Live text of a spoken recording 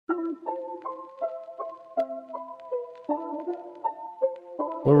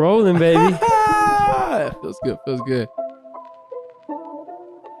We're rolling, baby. Feels good. Feels good.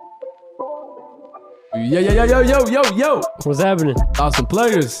 Yo. What's happening? Awesome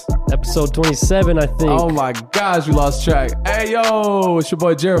players. Episode 27, I think. Oh my gosh, we lost track. Hey, yo, it's your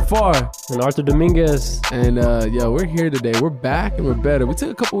boy Jared Farr. And Arthur Dominguez. And we're here today. We're back and we're better. We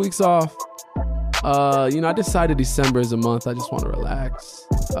took a couple weeks off. I decided December is a month. I just want to relax.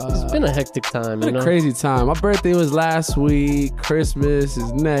 It's been a hectic time, a crazy time. My birthday was last week. Christmas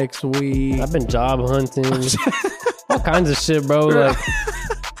is next week. I've been job hunting. All kinds of shit, bro. Like,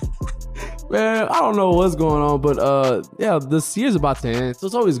 man, I don't know what's going on, but this year's about to end. So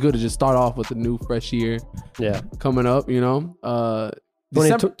it's always good to just start off with a new, fresh year. Yeah. Coming up,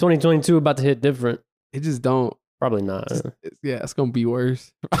 2022 about to hit different. It just don't. Probably not. It's going to be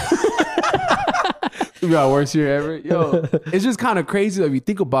worse. We got worst year ever. Yo, it's just kind of crazy if you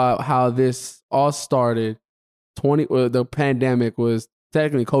think about how this all started. The pandemic was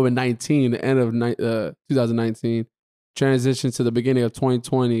technically COVID-19, the end of 2019, transitioned to the beginning of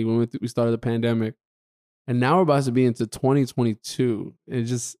 2020 when we started the pandemic. And now we're about to be into 2022. It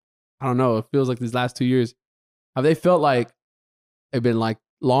just, I don't know, it feels like these last 2 years, have they felt like they've been like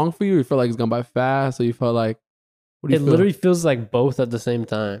long for you? You feel like it's gone by fast? Or you felt like, what do you feel? Literally feels like both at the same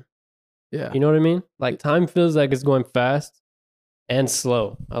time. Yeah. You know what I mean? Like, time feels like it's going fast and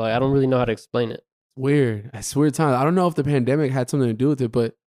slow. I don't really know how to explain it. Weird. It's weird time. I don't know if the pandemic had something to do with it,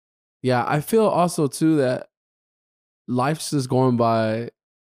 but yeah, I feel also too that life's just going by.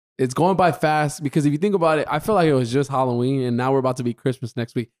 It's going by fast because if you think about it, I feel like it was just Halloween and now we're about to be Christmas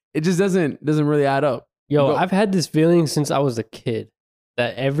next week. It just doesn't really add up. Yo, I've had this feeling since I was a kid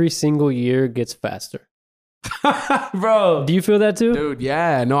that every single year gets faster. Bro, do you feel that too? Dude,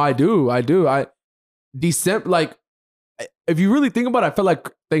 yeah. No, I do. December, like, if you really think about it, I felt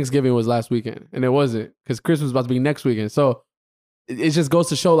like Thanksgiving was last weekend and it wasn't because Christmas was about to be next weekend. So it just goes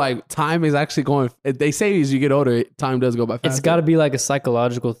to show like time is actually going. They say as you get older, time does go by faster. It's got to be like a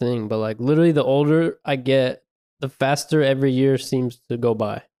psychological thing, but like literally the older I get, the faster every year seems to go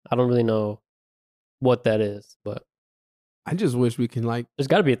by. I don't really know what that is, but I just wish we can there's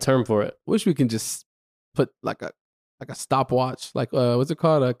got to be a term for it. Wish we can just put like a stopwatch, like what's it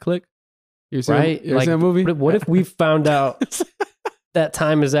called? A click. You seen a movie? What if we found out that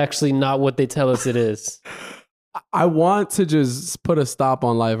time is actually not what they tell us it is? I want to just put a stop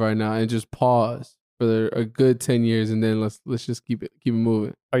on life right now and just pause for a good 10 years and then let's just keep it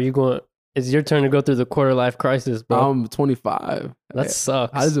moving. Are you going? It's your turn to go through the quarter life crisis, bro. I'm 25. That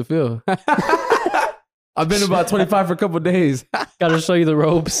sucks. How does it feel? I've been about 25 for a couple of days. Gotta show you the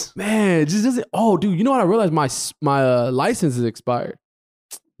ropes. Man, it just doesn't. Oh, dude, you know what? I realized my license is expired.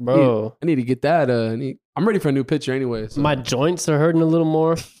 Bro. I need to get that. I'm ready for a new picture anyway. So. My joints are hurting a little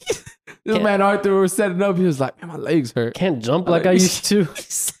more. This man Arthur was setting up. He was like, man, my legs hurt. Can't jump like I used to.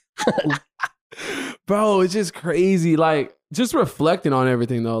 Bro, it's just crazy. Like, just reflecting on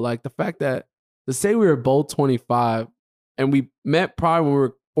everything, though. Like, the fact that, to say we were both 25 and we met probably when we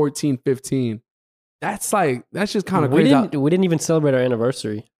were 14, 15. That's just kind of crazy. We didn't even celebrate our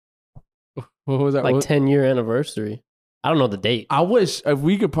anniversary. What was that? 10-year anniversary. I don't know the date. I wish if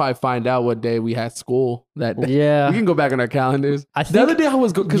we could probably find out what day we had school that day. Yeah. We can go back on our calendars. The other day I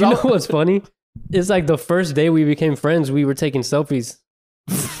was because what's funny? It's like the first day we became friends, we were taking selfies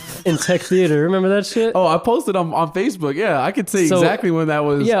in Tech Theater. Remember that shit? Oh, I posted on Facebook. Yeah, I could say exactly when that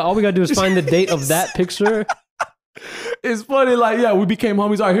was. Yeah, all we gotta do is find the date of that picture. It's funny, we became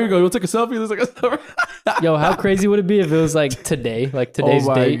homies. All right, here we go. We'll take a selfie. Let's take a selfie. Yo, how crazy would it be if it was like today, like today's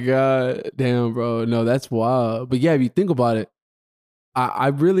date? Oh my God. Damn, bro. No, that's wild. But yeah, if you think about it, I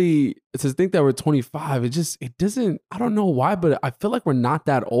really, to think that we're 25, it doesn't, I don't know why, but I feel like we're not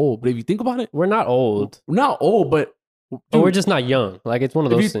that old. But if you think about it, we're not old. We're not old, but. Dude, we're just not young. Like, it's one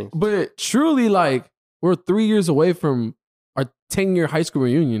of those things. But truly, we're 3 years away from our 10-year high school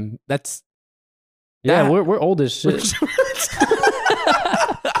reunion. Yeah, we're old as shit.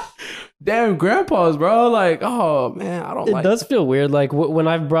 Damn grandpas, bro. Like, oh man, I don't It does feel weird. Like when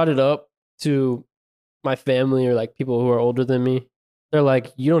I've brought it up to my family or like people who are older than me, they're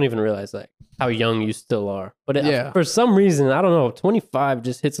like, you don't even realize like how young you still are. But for some reason, I don't know, 25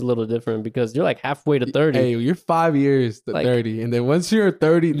 just hits a little different because you're like halfway to 30. Hey, you're 5 years to 30. And then once you're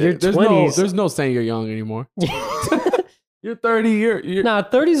 30, there's no saying you're young anymore. You're 30. You're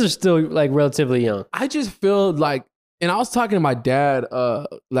 30s are still like relatively young. I just feel like, and I was talking to my dad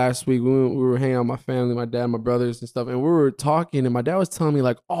last week. We were hanging out with my family, my dad, my brothers and stuff. And we were talking and my dad was telling me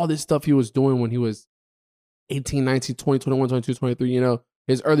like all this stuff he was doing when he was 18, 19, 20, 21, 22, 23,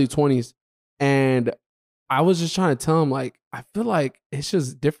 his early 20s. And I was just trying to tell him like, I feel like it's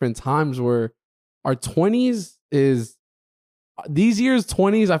just different times where our 20s is these years,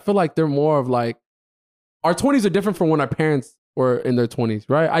 20s, I feel like they're more of like, our 20s are different from when our parents were in their 20s,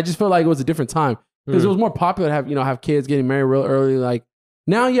 right? I just feel like it was a different time because it was more popular to have kids getting married real early. Like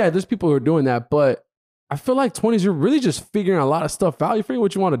now, yeah, there's people who are doing that, but I feel like 20s, you're really just figuring a lot of stuff out. You figure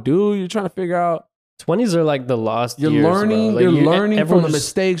what you want to do. You're trying to figure out. 20s are like the lost years. You're learning from the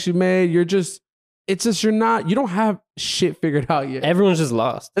mistakes you made. You're you don't have shit figured out yet. Everyone's just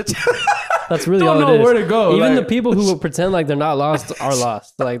lost. That's really all it is. Don't know where to go. Even the people who will pretend like they're not lost are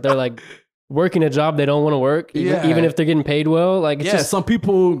lost. Like they're like working a job they don't want to work, even if they're getting paid well. Like it's just, some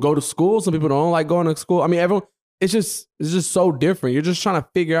people go to school. Some people don't like going to school. I mean, everyone. It's just so different. You're just trying to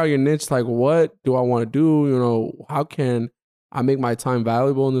figure out your niche. Like, what do I want to do? How can I make my time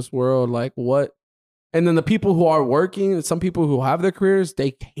valuable in this world? Like, what? And then the people who are working, some people who have their careers,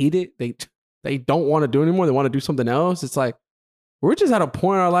 they hate it. They don't want to do it anymore. They want to do something else. It's like, we're just at a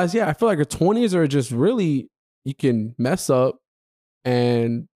point in our lives. Yeah, I feel like our 20s are just really, you can mess up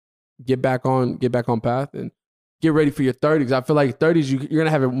and get back on path and get ready for your 30s. I feel like 30s, you're going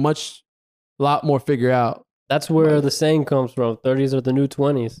to have a lot more figured out. That's where the saying comes from. 30s are the new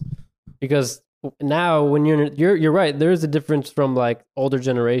 20s. Because now when you're right, there is a difference from like older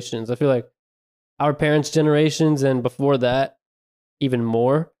generations. I feel like our parents' generations and before that, even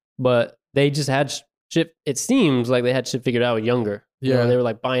more. But they just had shit. It seems like they had shit figured out younger. Yeah. They were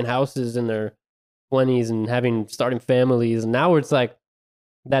like buying houses in their 20s and starting families. And now it's like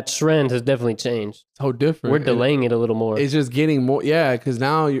that trend has definitely changely so different. We're delaying it a little more. It's just getting more. Yeah. Because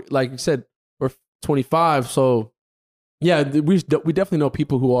now, like you said, 25, so yeah, we definitely know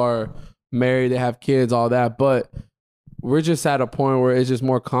people who are married, they have kids, all that, but we're just at a point where it's just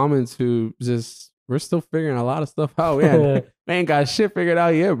more common to just, we're still figuring a lot of stuff out. We ain't got shit figured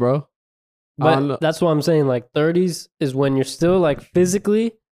out yet, bro. But that's what I'm saying, like 30s is when you're still like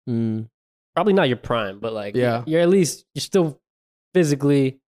physically, probably not your prime, but like you're at least, you're still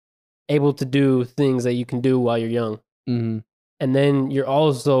physically able to do things that you can do while you're young. Mm-hmm. And then you're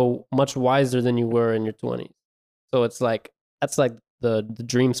also much wiser than you were in your 20s. So it's like, that's like the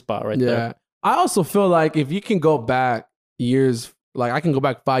dream spot right there. Yeah. I also feel like if you can go back years, like I can go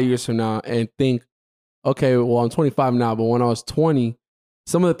back 5 years from now and think, okay, well, I'm 25 now, but when I was 20,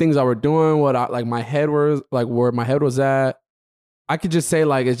 some of the things I were doing, where my head was at, I could just say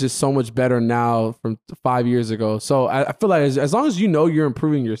like, it's just so much better now from 5 years ago. So I feel like as long as you're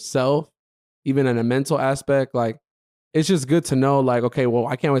improving yourself, even in a mental aspect, like, it's just good to know, like, okay, well,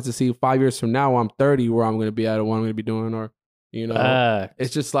 I can't wait to see 5 years from now when I'm 30 where I'm going to be at or what I'm going to be doing, or,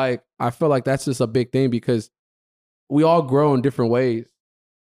 it's just like, I feel like that's just a big thing because we all grow in different ways.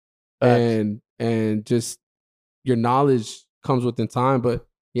 And just your knowledge comes within time. But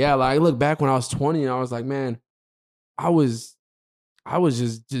yeah, like I look back when I was 20 and I was like, man, I was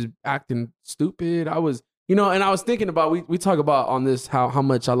just acting stupid. I was, and I was thinking about, we talk about on this, how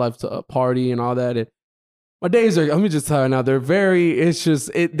much I love to party and all that. And my days are, let me just tell you now,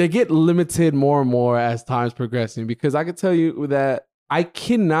 they get limited more and more as time's progressing, because I can tell you that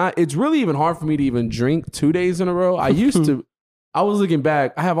it's really even hard for me to even drink 2 days in a row. I was looking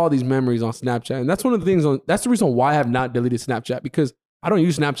back, I have all these memories on Snapchat. And that's one of the things, that's the reason why I have not deleted Snapchat, because I don't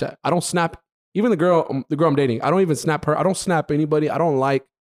use Snapchat. I don't snap, even the girl I'm dating, I don't even snap her. I don't snap anybody. I don't even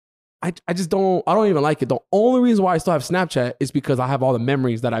like it. The only reason why I still have Snapchat is because I have all the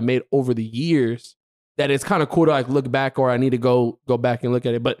memories that I made over the years, that it's kind of cool to like look back, or I need to go back and look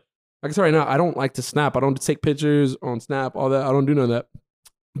at it. But like I said right now, I don't like to snap. I don't take pictures on Snap, all that. I don't do none of that.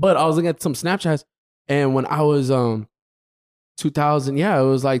 But I was looking at some Snapchats, and when I was 2000, it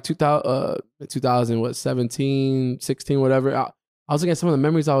was like 2000, 17, 16, whatever. I was looking at some of the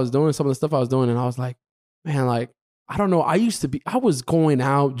memories I was doing, some of the stuff I was doing, and I was like, man, like, I don't know. I was going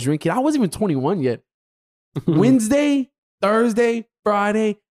out drinking. I wasn't even 21 yet. Wednesday, Thursday,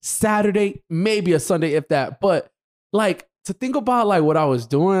 Friday, Saturday, maybe a Sunday, if that. But like, to think about like what I was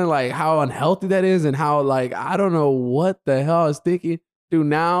doing, like how unhealthy that is, and how like, I don't know what the hell I was thinking. Dude,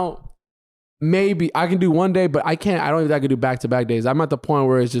 now maybe I can do one day, but I don't even think I can do back-to-back days. I'm at the point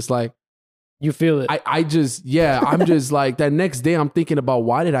where it's just like, you feel it. I'm just like, that next day I'm thinking about,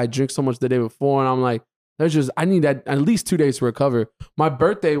 why did I drink so much the day before? And I'm like, I need that at least 2 days to recover. My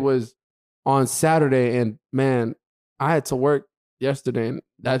birthday was on Saturday, and man, I had to work yesterday, and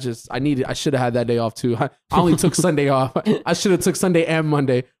I should have had that day off too. I only took Sunday off. I should have took Sunday and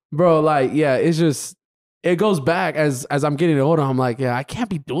Monday. Bro, like, yeah, it's just, it goes back as I'm getting older. I'm like, yeah, I can't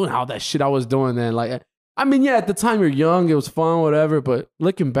be doing all that shit I was doing then. Like, I mean, yeah, at the time you're young, it was fun, whatever, but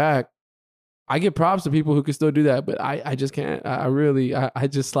looking back, I give props to people who can still do that, but I just can't. I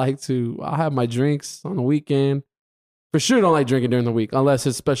just like to, I'll have my drinks on the weekend. For sure don't like drinking during the week, unless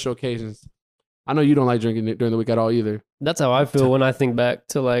it's special occasions. I know you don't like drinking during the week at all either. That's how I feel when I think back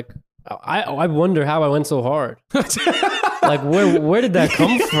to like, I wonder how I went so hard. Like, where did that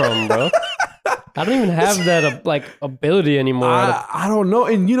come from, bro? I don't even have that like ability anymore. I don't know.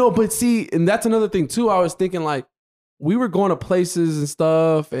 And but see, and that's another thing too. I was thinking like we were going to places and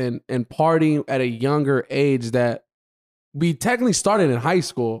stuff and partying at a younger age that we technically started in high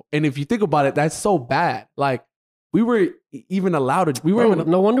school. And if you think about it, that's so bad. Like we were even allowed to,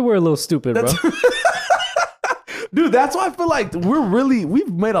 no wonder we're a little stupid, bro. Dude, that's why I feel like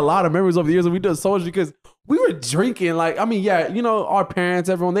we've made a lot of memories over the years and we've done so much because we were drinking. Like, I mean, yeah, our parents,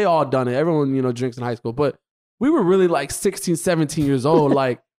 everyone, they all done it. Everyone, drinks in high school. But we were really like 16, 17 years old.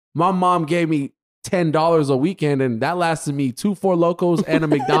 Like, my mom gave me $10 a weekend and that lasted me 2 Four Locos and a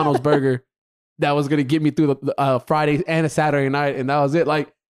McDonald's burger that was going to get me through the Friday and a Saturday night. And that was it.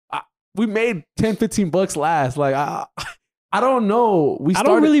 Like, we made $10-15 last. Like, I don't know. I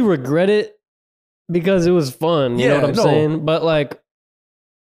don't really regret it. Because it was fun, you know what I'm saying? But like,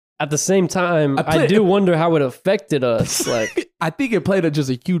 at the same time, I do wonder how it affected us. Like, I think it played just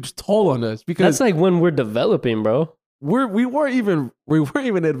a huge toll on us because that's like when we're developing, bro. We weren't even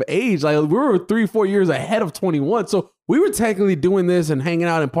of age. Like we were 3-4 years ahead of 21. So we were technically doing this and hanging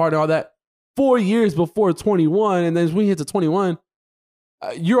out and partying all that 4 years before 21. And then when you hit to 21,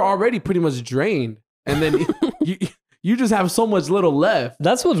 you're already pretty much drained. And then you just have so much little left.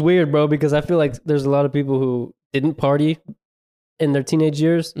 That's what's weird, bro, because I feel like there's a lot of people who didn't party in their teenage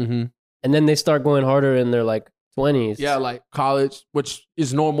years, and then they start going harder in their like 20s. Yeah, like college, which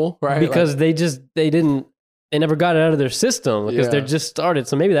is normal, right? Because they never got it out of their system because they're just started.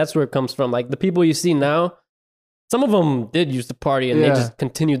 So maybe that's where it comes from. Like the people you see now, some of them did used to party and they just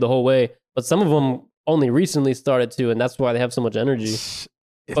continued the whole way, but some of them only recently started to, and that's why they have so much energy.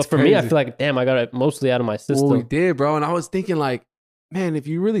 But for me, I feel like, damn, I got it mostly out of my system. Well, we did, bro. And I was thinking like, man, if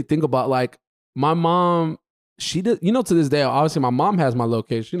you really think about like my mom, she did, to this day, obviously my mom has my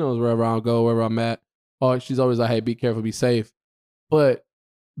location. She knows wherever I'll go, wherever I'm at. Oh, she's always like, hey, be careful, be safe. But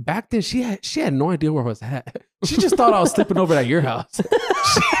back then she had no idea where I was at. She just thought I was sleeping over at your house.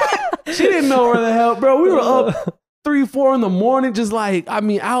 She didn't know where the hell, bro. We were up 3-4 in the morning, just like,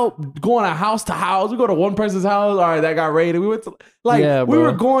 out going to house. We go to one person's house. All right, that got raided. We went to we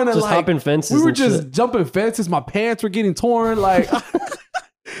were going to just hopping fences. We were just jumping fences. My pants were getting torn. Like,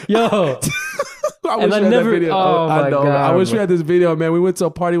 yo, I wish we had that video. Oh my God, I wish we had this video, man. We went to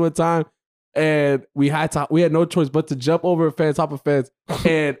a party one time and we had no choice but to jump over a fence, hop a fence.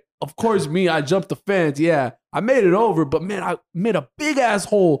 And of course, I jumped the fence. Yeah, I made it over, but man, I made a big ass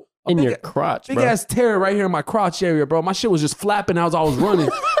hole. In your crotch, big ass tear right here in my crotch area, bro. My shit was just flapping as I was running.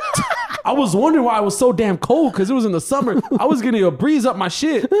 I was wondering why it was so damn cold because it was in the summer. I was getting a breeze up my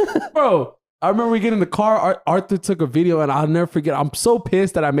shit, bro. I remember we get in the car. Arthur took a video, and I'll never forget. I'm so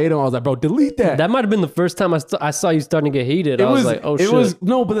pissed that I made him. I was like, bro, delete that. That might have been the first time I saw you starting to get heated. I was like, oh shit.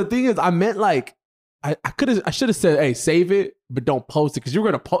 No, but the thing is, I meant like I should have said, hey, save it, but don't post it because you're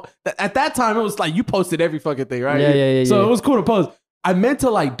gonna post. At that time, it was like you posted every fucking thing, right? Yeah. So it was cool to post. I meant to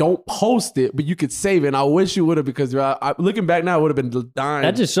like don't post it, but you could save it. And I wish you would have because looking back now, I would have been dying.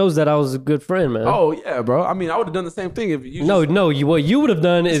 That just shows that I was a good friend, man. Oh yeah, bro. I would have done the same thing if you. What you would have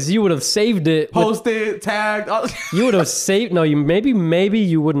done is you would have saved it, posted, tagged. You would have saved. No, maybe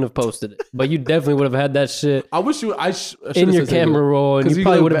you wouldn't have posted it, but you definitely would have had that shit. I wish you. In your camera roll, and you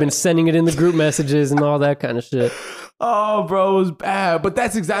probably would have been sending it in the group messages and all that kind of shit. Oh, bro, it was bad. But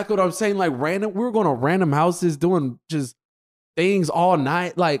that's exactly what I'm saying. Like we were going to random houses doing just things all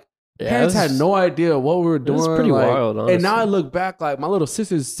night. Like parents had no idea what we were doing. It's pretty wild, honestly. And now I look back, like my little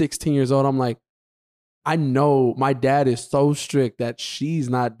sister's 16 years old. I'm like, I know my dad is so strict that she's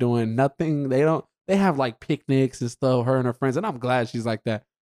not doing nothing. They have like picnics and stuff, her and her friends. And I'm glad she's like that.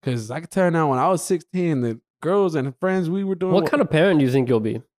 Cause I can tell her now when I was 16, the girls and friends we were doing. What kind of parent do you think you'll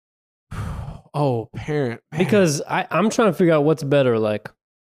be? Oh, parent. Man. Because I'm trying to figure out what's better, like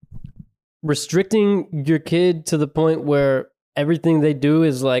restricting your kid to the point where everything they do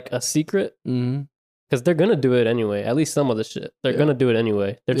is like a secret, because they're gonna do it anyway. At least some of the shit they're gonna do it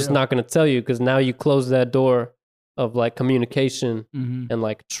anyway. They're just not gonna tell you because now you close that door of like communication and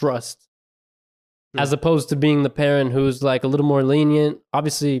like trust, as opposed to being the parent who's like a little more lenient.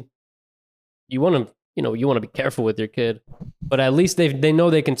 Obviously, you want to be careful with your kid, but at least they know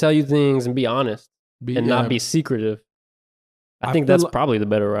they can tell you things and be honest and not be secretive. I think that's probably the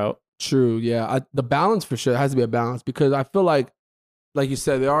better route. True, yeah. The balance for sure has to be a balance because I feel like you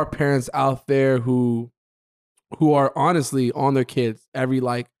said, there are parents out there who are honestly on their kids every,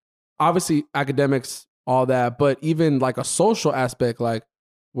 like, obviously academics, all that, but even like a social aspect, like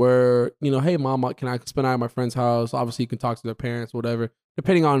where, you know, hey, mom, can I spend night at my friend's house? Obviously, you can talk to their parents, whatever.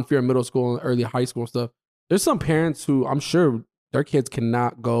 Depending on if you're in middle school and early high school and stuff. There's some parents who I'm sure their kids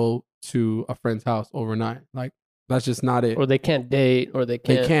cannot go to a friend's house overnight. Like, that's just not it. Or they can't date, or they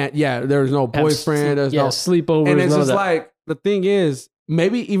can't. Yeah, there's no boyfriend. There's no sleepovers. And it's just like, the thing is,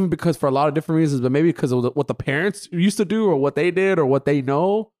 maybe even because for a lot of different reasons, but maybe because of what the parents used to do or what they did or what they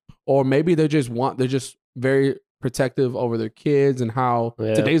know, or maybe they're just very protective over their kids and how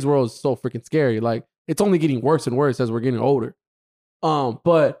today's world is so freaking scary. Like, it's only getting worse and worse as we're getting older.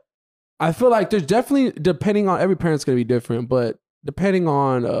 But I feel like there's definitely, depending on, every parent's going to be different, but depending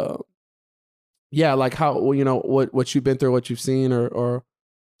on, like how, you know, what you've been through, what you've seen or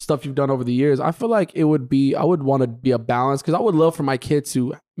stuff you've done over the years, I feel like I would want to be a balance, because I would love for my kids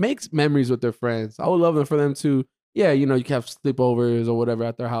to make memories with their friends. I would love for them to, you know, you can have sleepovers or whatever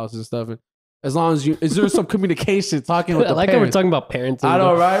at their house and stuff. And as long as is there some communication talking with the parents. How we're talking about parenting. I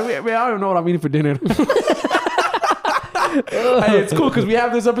know, right? I don't know what I'm eating for dinner. Hey, it's cool because we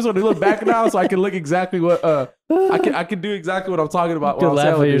have this episode to look back now, so I can look exactly what I can do exactly what I'm talking about. You can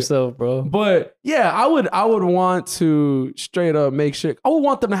laugh at yourself, bro. But yeah, I would want to straight up make sure, I would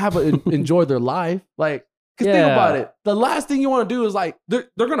want them to have enjoy their life. Like, because think about it, the last thing you want to do is like they're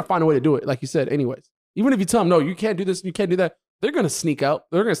gonna find a way to do it, like you said. Anyways, even if you tell them no, you can't do this, you can't do that, they're gonna sneak out.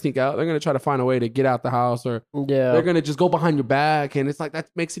 They're gonna try to find a way to get out the house, or they're gonna just go behind your back, and it's like that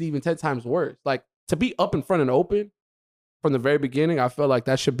makes it even 10 times worse. Like, to be up in front and open from the very beginning, I feel like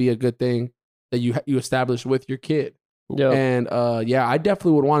that should be a good thing that you establish with your kid. Yeah. And I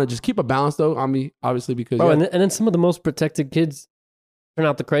definitely would want to just keep a balance though. I mean, obviously, because and then some of the most protected kids turn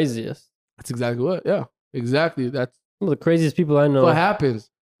out the craziest. That's exactly what. Yeah, exactly. That's some of the craziest people I know. What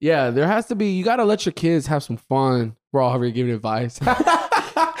happens? Yeah, there has to be. You got to let your kids have some fun. We're all here giving advice.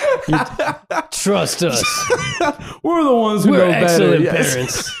 Trust us. We're the ones who know better. Excellent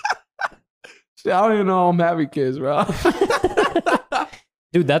parents. I don't even know I'm having kids, bro.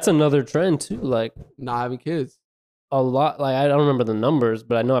 Dude, that's another trend too. Like, not having kids. A lot. Like, I don't remember the numbers,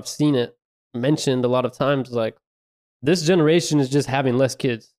 but I know I've seen it mentioned a lot of times. Like, this generation is just having less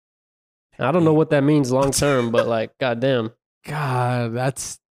kids. I don't know what that means long term, but like, goddamn. God,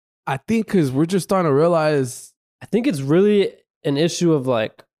 I think because we're just starting to realize. I think it's really an issue of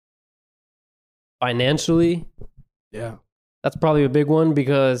like financially. Yeah. That's probably a big one,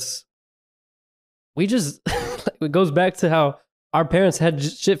 because we just, it goes back to how our parents had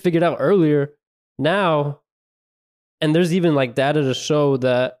shit figured out earlier now. And there's even like data to show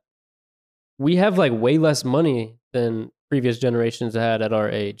that we have like way less money than previous generations had at our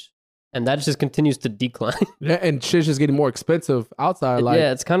age. And that just continues to decline. Yeah, and shit's just getting more expensive outside. Like,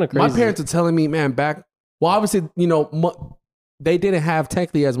 yeah, it's kind of crazy. My parents are telling me, man, obviously, you know, they didn't have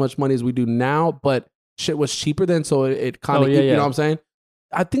technically as much money as we do now, but shit was cheaper then. So it kind of, you know what I'm saying?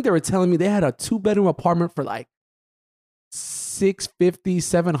 I think they were telling me they had a 2-bedroom apartment for like $650,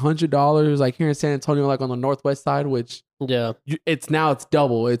 $700, like here in San Antonio, like on the northwest side, which it's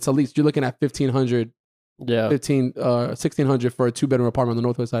double. It's at least you're looking at $1,500, $1,600 for a 2-bedroom apartment on the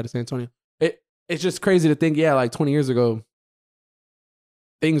northwest side of San Antonio. It's just crazy to think, like 20 years ago,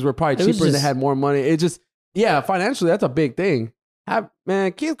 things were probably cheaper and they had more money. It just, financially, that's a big thing.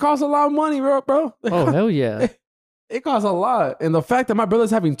 Kids cost a lot of money, bro. Oh, hell yeah. It costs a lot. And the fact that my brother's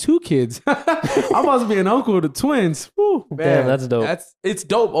having 2 kids, I'm about to be an uncle to twins. Woo, man, damn, that's dope. It's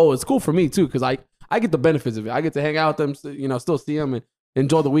dope. Oh, it's cool for me too, because I get the benefits of it. I get to hang out with them, you know, still see them and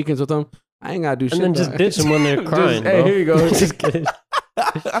enjoy the weekends with them. I ain't got to do shit. And then just ditch them when they're crying, bro. Hey, here you go. Just kidding.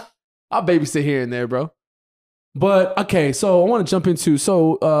 I'll babysit here and there, bro. But, okay, so I want to jump into,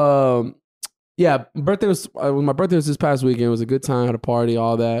 birthday was my birthday was this past weekend. It was a good time, had a party,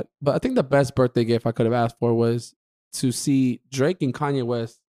 all that. But I think the best birthday gift I could have asked for was to see Drake and Kanye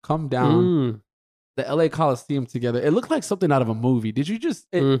West come down the LA Coliseum together. It looked like something out of a movie. Did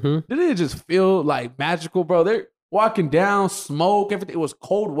it just feel like magical, bro? They're walking down, smoke, everything. It was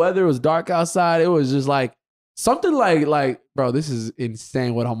cold weather. It was dark outside. It was just like something like, bro, this is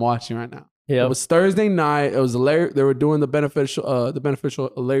insane what I'm watching right now. Yep. It was Thursday night. It was they were doing the beneficial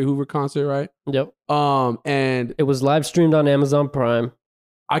Larry Hoover concert, right? Yep. And it was live streamed on Amazon Prime.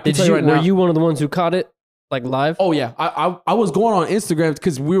 I can tell you right now. Were you one of the ones who caught it? Like live? Oh yeah, I was going on Instagram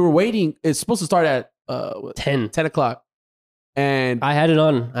because we were waiting. It's supposed to start at 10 o'clock, and I had it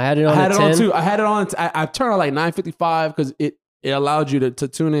on. I had it on too. I had it on. I turned on like 9:55 because it allowed you to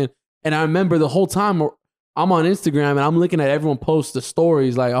tune in. And I remember the whole time I'm on Instagram and I'm looking at everyone post the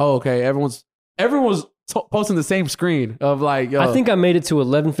stories like, oh okay, everyone's posting the same screen of like. Yo. I think I made it to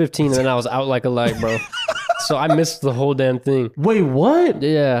 11:15 and then I was out like a light, bro. So I missed the whole damn thing. Wait, what?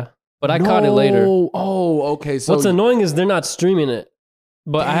 Yeah. But I caught it later. Oh, okay. So what's annoying is they're not streaming it.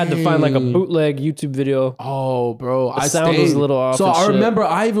 But I had to find like a bootleg YouTube video. Oh, bro. The sound was a little off. So I remember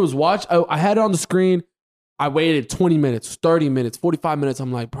I was I had it on the screen. I waited 20 minutes, 30 minutes, 45 minutes.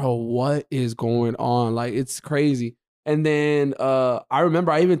 I'm like, bro, what is going on? Like, it's crazy. And then I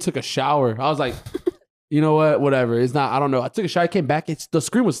remember I even took a shower. I was like, you know what? Whatever. It's not, I don't know. I took a shower, I came back. The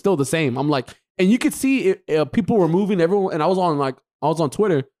screen was still the same. I'm like, and you could see people were moving, everyone. And I was on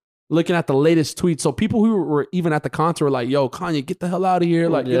Twitter looking at the latest tweets. So people who were even at the concert were like, yo, Kanye, get the hell out of here.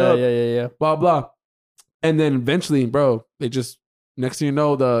 Like, yeah. Blah, blah. And then eventually, bro, they just, next thing you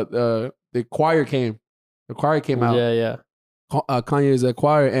know, the choir came. The choir came out. Yeah. Kanye's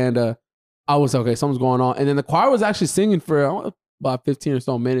choir. And I was, okay, something's going on. And then the choir was actually singing for about 15 or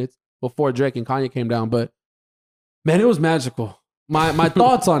so minutes before Drake and Kanye came down. But man, it was magical. My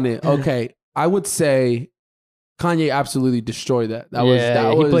thoughts on it. Okay, I would say Kanye absolutely destroyed that.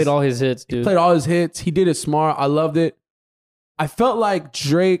 He played all his hits, dude. He played all his hits. He did it smart. I loved it. I felt like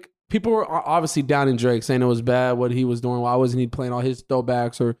Drake, people were obviously down in Drake, saying it was bad what he was doing. Why wasn't he playing all his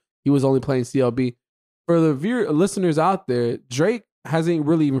throwbacks, or he was only playing CLB? For the listeners out there, Drake hasn't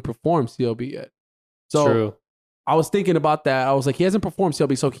really even performed CLB yet. So True. I was thinking about that. I was like, he hasn't performed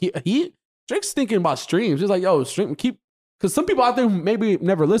CLB. So Drake's thinking about streams. He's like, yo, stream, because some people out there maybe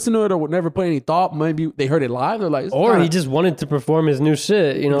never listened to it or would never put any thought. Maybe they heard it live. They're like, or he just wanted to perform his new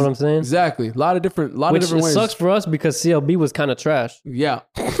shit. You know what I'm saying? Exactly. A lot of different ways. Which sucks for us because CLB was kind of trash. Yeah.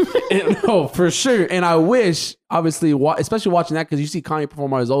 No, for sure. And I wish, obviously, especially watching that, because you see Kanye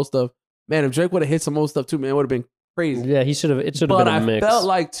perform all his old stuff. Man, if Drake would have hit some old stuff too, man, it would have been crazy. Yeah, it should have been a mix. But I felt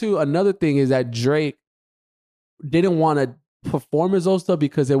like, too, another thing is that Drake didn't want to perform his old stuff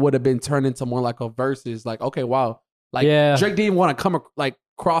because it would have been turned into more like a versus. Like, okay, wow. Like, Drake didn't want to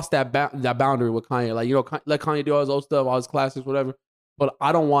cross that boundary with Kanye. Like, you know, let Kanye do all his old stuff, all his classics, whatever. But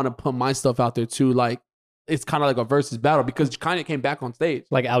I don't want to put my stuff out there too. Like, it's kind of like a versus battle because Kanye came back on stage.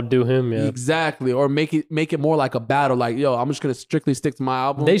 Like, outdo him, yeah. Exactly. Or make it more like a battle. Like, yo, I'm just going to strictly stick to my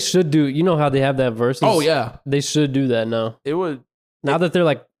album. They should do, you know how they have that versus? Oh, yeah. They should do that now. It would. Now that they're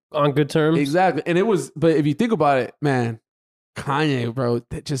like on good terms. Exactly. And it was, but if you think about it, man, Kanye, bro,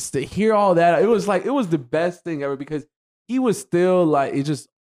 just to hear all that, it was the best thing ever because he was still like, it just,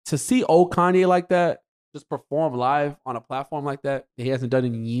 to see old Kanye like that, just perform live on a platform like that he hasn't done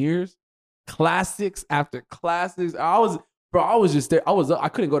in years. Classics after classics. I was just there. I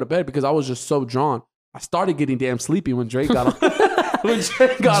couldn't go to bed because I was just so drawn. I started getting damn sleepy when Drake got on.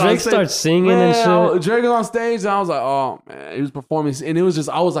 Drake starts singing and shit. Drake was on stage and I was like, oh man, he was performing. And it was just,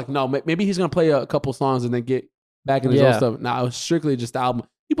 I was like, no, maybe he's going to play a couple songs and then get back in his own stuff. Nah, it was strictly just the album.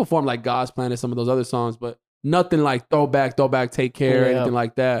 He performed like God's Plan and some of those other songs, but nothing like throwback, take care, or anything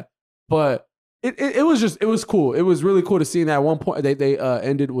like that. But it was cool. It was really cool to see. And at one point they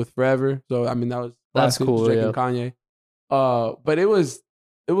ended with Forever. So I mean that's cool. Drake and Kanye. But it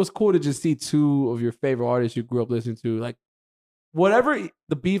was cool to just see two of your favorite artists you grew up listening to. Like whatever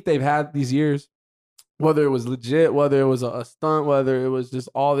the beef they've had these years, whether it was legit, whether it was a stunt, whether it was just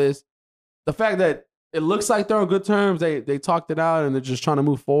all this, the fact that it looks like they're on good terms, they talked it out and they're just trying to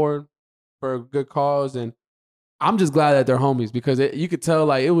move forward for a good cause. And I'm just glad that they're homies because you could tell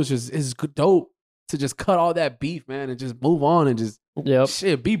like it's dope to just cut all that beef, man, and just move on and just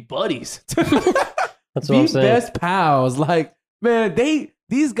be buddies. That's what I'm saying. Best pals. Like, man,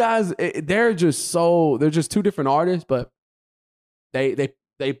 these guys, they're just two different artists, but they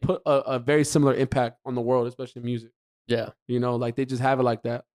put a very similar impact on the world, especially music. Yeah. You know, like they just have it like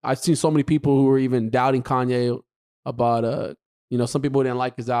that. I've seen so many people who were even doubting Kanye about some people didn't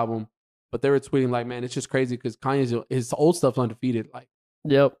like his album. But they were tweeting like, man, it's just crazy because his old stuff's undefeated. Like,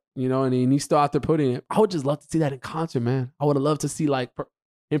 yep. You know, and he's still out there putting it. I would just love to see that in concert, man. I would have loved to see like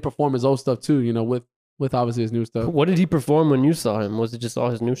him perform his old stuff too, you know, with obviously his new stuff. What did he perform when you saw him? Was it just all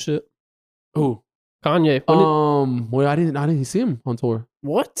his new shit? Who? Kanye. Well, I didn't see him on tour.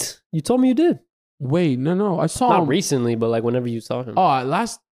 What? You told me you did. Wait, no. I saw him. Not recently, but like whenever you saw him. Oh,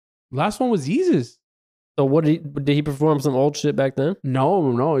 last one was Yeezus. So what did he perform some old shit back then? No,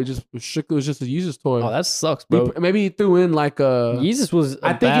 it was just a Yeezus tour. Oh, that sucks, bro. Maybe he threw in like a Yeezus was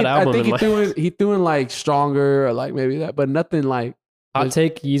a bad album. I think he threw in like Stronger or like maybe that, but nothing like. Hot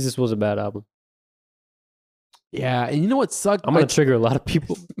take: Yeezus was a bad album. Yeah, and you know what sucked? I'm gonna trigger a lot of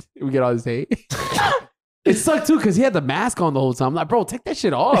people. We get all this hate. It sucked too because he had the mask on the whole time. I'm like, bro, take that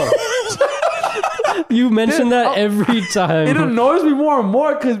shit off. You mention that every time. It annoys me more and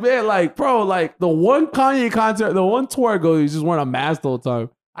more because, man, like, bro, like the one Kanye concert, the one tour I go, he's just wearing a mask the whole time.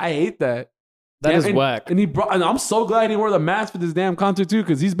 I hate that. That is whack. And I'm so glad he wore the mask for this damn concert too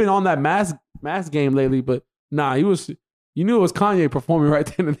because he's been on that mask game lately. But nah, you knew it was Kanye performing right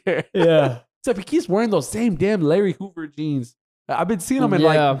then and there. Yeah. Except he keeps wearing those same damn Larry Hoover jeans I've been seeing him in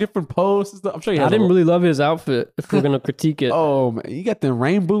like different posts and stuff. I'm sure I didn't really love his outfit. If we're gonna critique it, oh man, you got the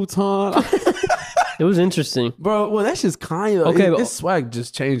rain boots on. It was interesting, bro. Well, that's just kind of okay. This swag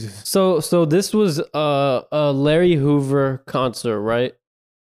just changes. So this was a Larry Hoover concert, right?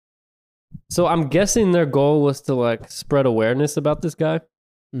 So I'm guessing their goal was to like spread awareness about this guy.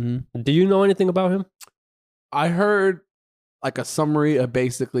 Mm-hmm. Do you know anything about him? I heard like a summary of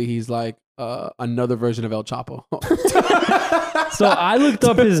basically he's like another version of El Chapo. So I looked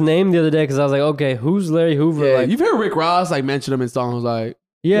up his name the other day because I was like, okay, who's Larry Hoover? Yeah, like, you've heard Rick Ross like mention him in songs like,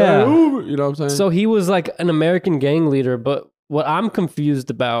 yeah, Hoover, you know what I'm saying? So he was like an American gang leader, but what I'm confused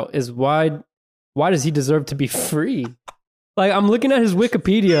about is why does he deserve to be free? Like I'm looking at his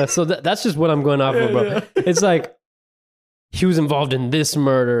Wikipedia, so that's just what I'm going off of, bro. Yeah. It's like he was involved in this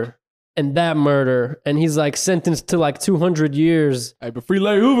murder and that murder, and he's like sentenced to like 200 years. Hey, but free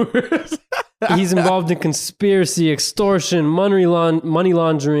Larry Hoover. He's involved in conspiracy, extortion, money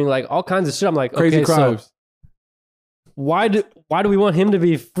laundering, like all kinds of shit. I'm like, crazy crimes. So why do we want him to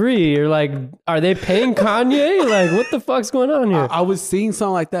be free? Or like, are they paying Kanye? Like, what the fuck's going on here? I was seeing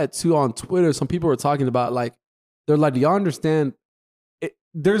something like that too on Twitter. Some people were talking about like, they're like, do y'all understand?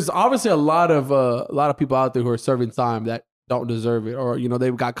 There's obviously a lot of people out there who are serving time that don't deserve it, or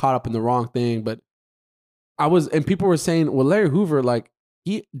they got caught up in the wrong thing. But and people were saying, well, Larry Hoover, like,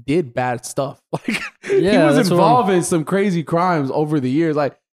 he did bad stuff. Like, he was involved in some crazy crimes over the years.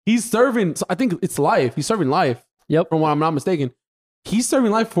 Like, he's serving, I think it's life. He's serving life. Yep. From what I'm not mistaken. He's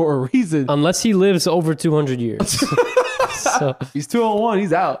serving life for a reason. Unless he lives over 200 years. So. He's 201.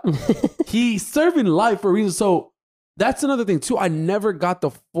 He's out. He's serving life for a reason. So that's another thing too. I never got the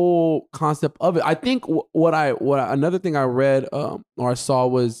full concept of it. I think another thing I read or I saw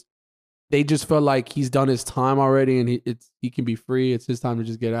was they just felt like he's done his time already, and he can be free. It's his time to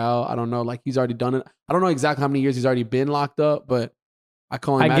just get out. I don't know. Like, he's already done it. I don't know exactly how many years he's already been locked up, but I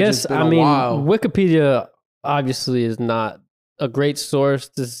can only imagine it's been a while. Wikipedia obviously is not a great source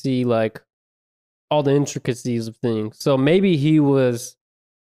to see like all the intricacies of things. So maybe it was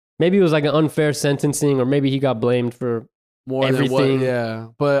like an unfair sentencing, or maybe he got blamed for more everything. Yeah,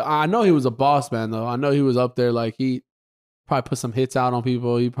 but I know he was a boss man though. I know he was up there. Like, he probably put some hits out on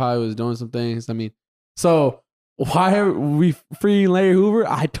people. He probably was doing some things. I mean, so why are we freeing Larry Hoover?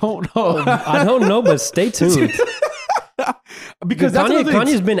 I don't know. I don't know, but stay tuned. Because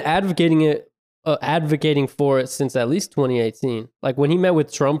Kanye's been advocating for it since at least 2018. Like when he met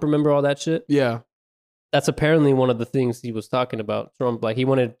with Trump, remember all that shit? Yeah. That's apparently one of the things he was talking about. Trump, like he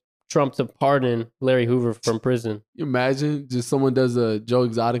wanted Trump to pardon Larry Hoover from prison. You imagine just someone does a Joe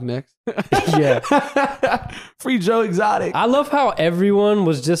Exotic next? Yeah. Free Joe Exotic. I love how everyone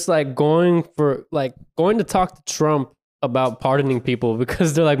was just like going to talk to Trump about pardoning people,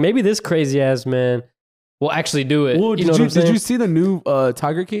 because they're like, maybe this crazy ass man will actually do it. Well, did you see the new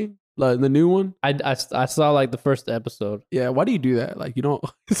Tiger King? Like the new one? I saw like the first episode. Yeah, why do you do that? Like, you don't...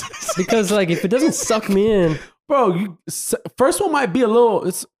 Because like if it doesn't suck me in... Bro, first one might be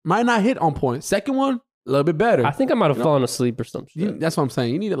might not hit on point. Second one, a little bit better. I think I might have fallen asleep or something. That's what I'm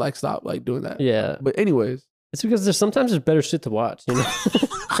saying. You need to like stop like doing that. Yeah. But anyways. It's because there's better shit to watch, you know?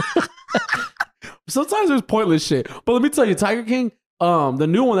 Sometimes there's pointless shit. But let me tell you, Tiger King, the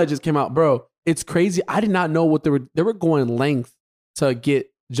new one that just came out, bro, it's crazy. I did not know what they were going length to get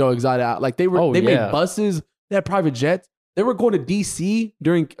Joe Exotic out. Like they made buses, they had private jets. They were going to DC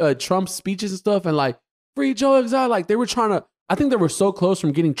during Trump's speeches and stuff, and like, free Joe Exotic. Like they were I think they were so close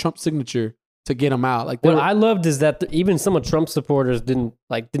from getting Trump's signature to get him out. Like what I loved is that even some of Trump's supporters didn't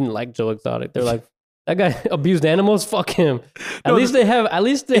like Joe Exotic. They're like, that guy abused animals. Fuck him. At least they have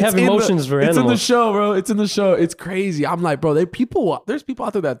emotions for animals. It's in the show, bro. It's in the show. It's crazy. I'm like, bro, there's people out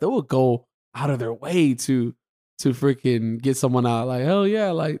there that they will go out of their way to freaking get someone out. Like, hell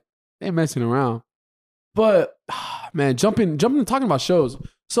yeah, like they ain't messing around. But man, jumping talking about shows.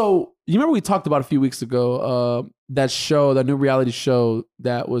 So you remember we talked about a few weeks ago that new reality show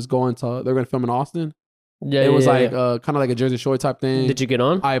that was they're going to film in Austin. Yeah, it was like kind of like a Jersey Shore type thing. Did you get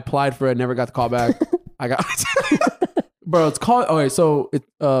on? I applied for it, never got the call back. I got bro. It's called so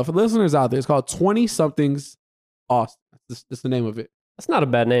for the listeners out there, it's called 20 Somethings Austin. That's the name of it. That's not a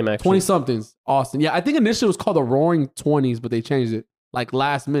bad name, actually. 20 Somethings Austin. Yeah, I think initially it was called the Roaring 20s, but they changed it like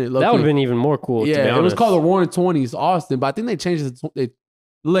last minute. That would have been even more cool. Yeah, to be honest. It was called the Roaring 20s Austin, but I think they changed it.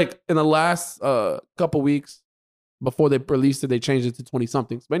 Like in the last couple weeks before they released it, they changed it to 20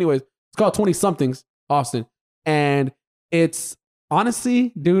 Somethings. But anyways, it's called 20 Somethings Austin, and it's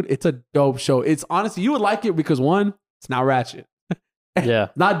honestly, dude, it's a dope show. It's honestly, you would like it because one, it's not ratchet. Yeah,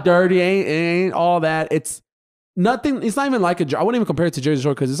 not dirty. Ain't all that. It's nothing. It's not even like I wouldn't even compare it to Jersey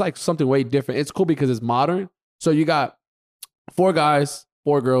Shore because it's like something way different. It's cool because it's modern. So you got 4 guys,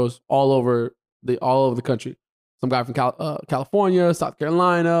 4 girls, all over the country. Some guy from California, South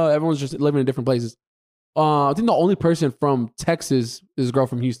Carolina. Everyone's just living in different places. I think the only person from Texas is a girl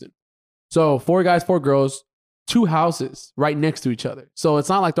from Houston. So 4 guys, 4 girls, 2 houses right next to each other. So it's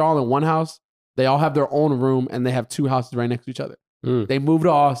not like they're all in one house. They all have their own room and they have 2 houses right next to each other. They moved to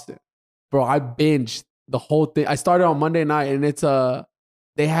Austin. Bro, I binged the whole thing. I started on Monday night and it's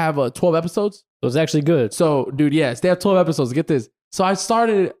they have 12 episodes. It was actually good. So, dude, yes, they have 12 episodes. Get this. So I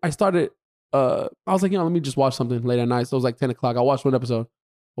started I was like, let me just watch something late at night. So it was like 10 o'clock. I watched one episode.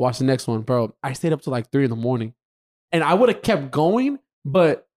 I watched the next one, bro. I stayed up till like 3 a.m. And I would have kept going,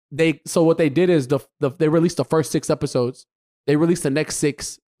 but what they did is they released the first 6 episodes. They released the next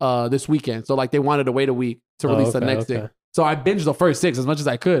 6 this weekend. So like they wanted to wait a week to release the next 6. So I binged the first 6 as much as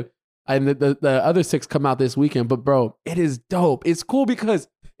I could. And the other 6 come out this weekend. But bro, it is dope. It's cool because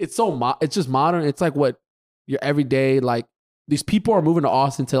it's it's just modern. It's like what your everyday, like these people are moving to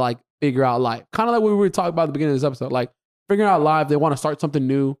Austin to like figure out life. Kind of like what we were talking about at the beginning of this episode. Like figuring out life. They want to start something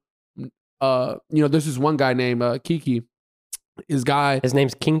new. There's this one guy named Kiki. His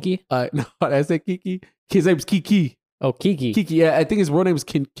name's Kinky? No, did I say Kiki? His name's Kiki. Oh, Kiki. Kiki, yeah. I think his real name is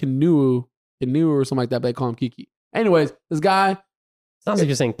Kinu or something like that, but they call him Kiki. Anyways, this guy. Sounds like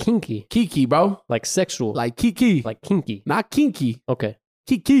you're saying kinky. Kiki, bro. Like sexual. Like Kiki. Like kinky. Not kinky. Okay.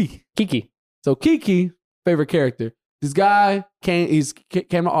 Kiki. So Kiki, favorite character. This guy came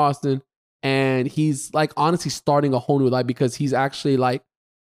to Austin and he's like honestly starting a whole new life because he's actually like,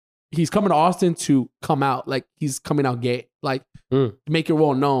 he's coming to Austin to come out. Like he's coming out gay. Like make it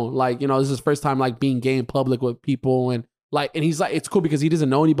well known. Like, this is his first time like being gay in public with people. And he's like, it's cool because he doesn't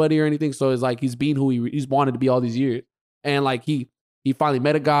know anybody or anything. So it's like, he's being who he's wanted to be all these years. And like, he finally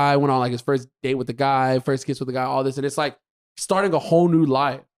met a guy, went on like his first date with the guy, first kiss with the guy, all this. And it's like starting a whole new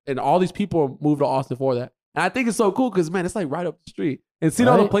life. And all these people moved to Austin for that. And I think it's so cool because, man, it's like right up the street. And seeing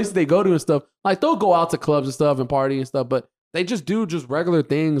all the places they go to and stuff, like they'll go out to clubs and stuff and party and stuff, but they just do just regular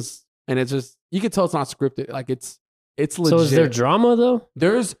things. And it's just, you can tell it's not scripted. Like it's legit. So is there drama though?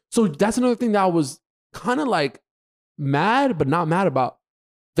 So that's another thing that I was kind of like mad, but not mad about.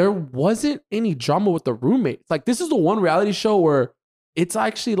 There wasn't any drama with the roommates. Like this is the one reality show where it's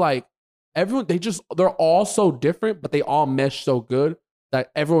actually like everyone, they're all so different, but they all mesh so good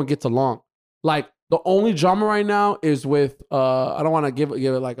that everyone gets along. Like the only drama right now is with, I don't want to give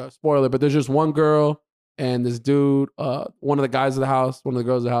it like a spoiler, but there's just one girl and this dude, one of the guys of the house, one of the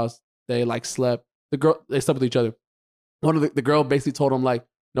girls of the house, they like slept. They slept with each other. One of the girl basically told him like,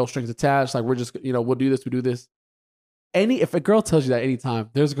 no strings attached. Like we're just, we'll do this, we do this. If a girl tells you that anytime,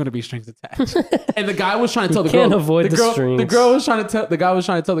 there's going to be strings attached. And the guy was trying to tell the girl, can't avoid the strings. The guy was trying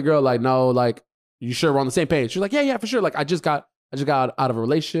to tell the girl like, no, like, you sure we're on the same page? She's like, yeah, for sure. Like I just got out of a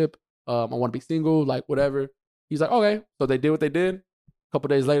relationship. I want to be single, like whatever. He's like, okay. So they did what they did. A couple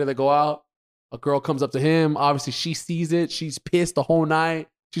days later, they go out. A girl comes up to him. Obviously, she sees it. She's pissed the whole night.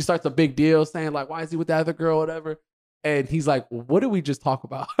 She starts a big deal saying like, why is he with that other girl, whatever. And he's like, what did we just talk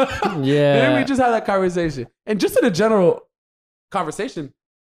about? Yeah. Then we just had that conversation. And just in a general conversation,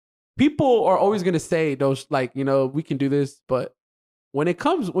 people are always going to say those, like, we can do this. But when it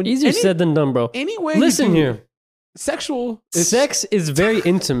comes... Easier said than done, bro. Anyway, listen here. Sex is very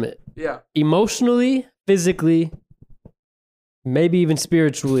intimate. Yeah. Emotionally, physically, maybe even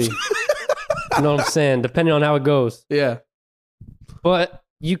spiritually. You know what I'm saying? Depending on how it goes. Yeah. But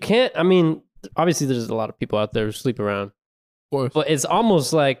you can't... obviously there's a lot of people out there who sleep around. Of course. But it's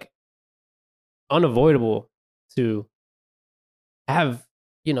almost like unavoidable to have,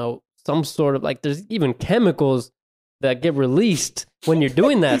 some sort of like, there's even chemicals that get released when you're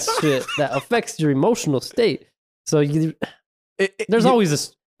doing that shit that affects your emotional state. So there's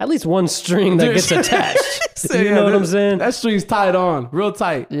always at least one string that gets attached. You know what I'm saying? That string's tied on real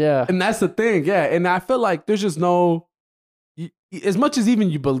tight. Yeah. And that's the thing. Yeah. And I feel like there's just no... as much as even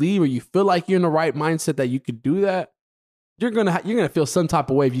you believe or you feel like you're in the right mindset that you could do that, you're gonna feel some type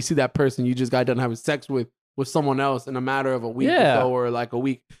of way if you see that person you just got done having sex with someone else in a matter of a week or so, or like a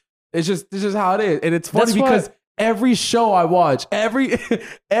week. It's just how it is, and it's funny because every show I watch, every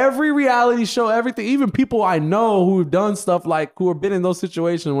reality show, everything, even people I know who've done stuff like who have been in those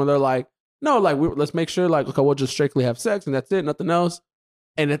situations where they're like, no, like let's make sure like okay, we'll just strictly have sex and that's it, nothing else,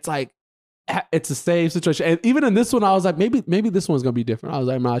 and it's like. It's the same situation. And even in this one, I was like, maybe this one's gonna be different. I was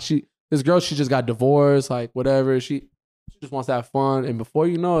like, nah, this girl, she just got divorced, like whatever. She just wants to have fun. And before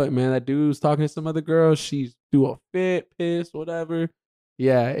you know it, man, that dude's talking to some other girl. She's do a fit, pissed, whatever.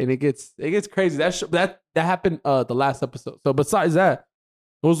 Yeah, and it gets crazy. That happened the last episode. So besides that,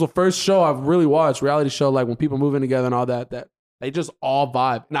 it was the first show I've really watched, reality show, like when people move in together and all that they just all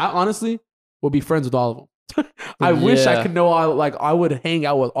vibe. And I honestly will be friends with all of them. I wish I could know. I would hang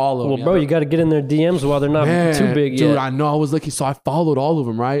out with all of them. Well, bro, you got to get in their DMs while they're not too big yet. Dude, I know. I was lucky, so I followed all of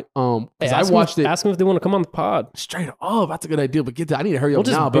them, right? Because I watched it. Ask them if they want to come on the pod. Straight up. Oh, that's a good idea. But I need to hurry up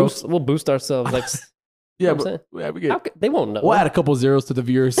now, bro. We'll boost ourselves. Like, yeah, we get. They won't know. We'll add a couple zeros to the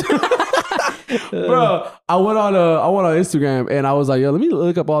viewers. Bro, I went on Instagram and I was like, yo, let me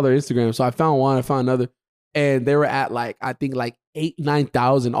look up all their Instagrams. So I found one, I found another, and they were at I think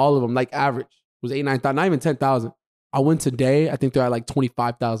 8,000-9,000, all of them, like average was 8,000-9,000, not even 10,000. I went today, I think they're at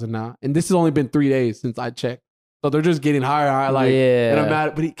 25,000 now, and this has only been 3 days since I checked. So they're just getting higher, and I'm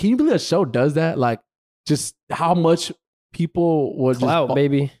mad. But can you believe a show does that? Like, just how much people would clout,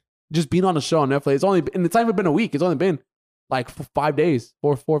 baby, just being on the show on Netflix. It's not even been a week. It's only been 5 days,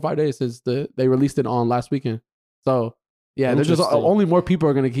 4 or 5 days since they released it on last weekend. So yeah, there's just only more people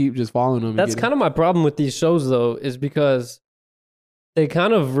are gonna keep just following them. That's kind of my problem with these shows, though, is because they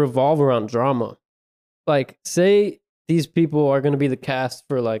kind of revolve around drama. Like, say these people are gonna be the cast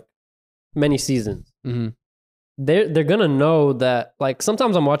for many seasons. Mm-hmm. They're gonna know that. Like,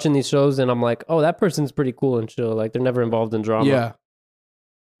 sometimes I'm watching these shows and I'm like, oh, that person's pretty cool and chill. Like, they're never involved in drama. Yeah.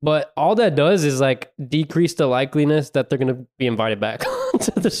 But all that does is decrease the likeliness that they're going to be invited back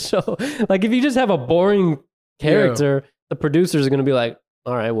to the show. Like, if you just have a boring character, the producers are going to be like,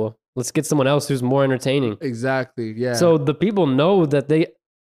 all right, well, let's get someone else who's more entertaining. Exactly. Yeah. So the people know that they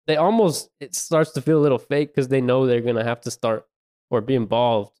almost, it starts to feel a little fake because they know they're going to have to start or be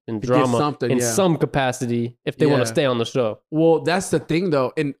involved in drama in some capacity if they want to stay on the show. Well, that's the thing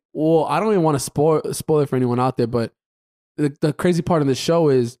though. And I don't even want to spoil it for anyone out there, but the crazy part of the show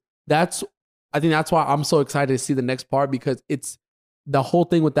is I think that's why I'm so excited to see the next part, because it's the whole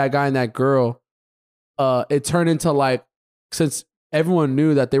thing with that guy and that girl. It turned into since everyone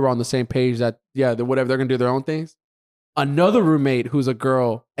knew that they were on the same page that they're going to do their own things. Another roommate who's a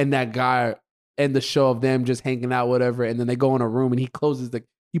girl and that guy and the show of them just hanging out, whatever. And then they go in a room and he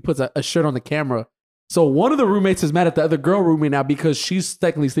puts a shirt on the camera. So one of the roommates is mad at the other girl roommate now because she's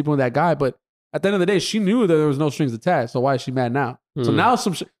technically sleeping with that guy, but at the end of the day, she knew that there was no strings attached. So why is she mad now? So now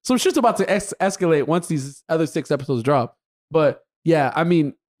some shit's about to escalate once these other 6 episodes drop. But yeah, I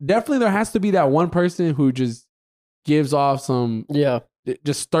mean, definitely there has to be that one person who just gives off it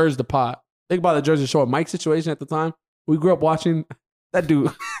just stirs the pot. Think about the Jersey Shore Mike situation at the time. We grew up watching that dude.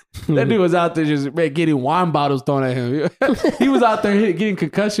 That dude was out there just getting wine bottles thrown at him. He was out there getting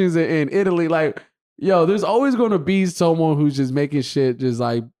concussions in Italy. There's always going to be someone who's just making shit just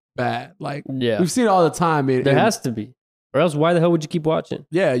bad. We've seen it all the time. There has to be, or else why the hell would you keep watching?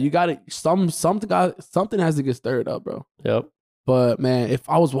 Yeah, you got it. Something has to get stirred up, bro. Yep. But man, if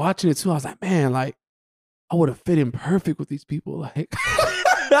I was watching it too, I was like, man, I would have fit in perfect with these people.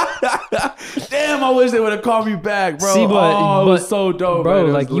 Damn, I wish they would have called me back, bro. See, but it was so dope,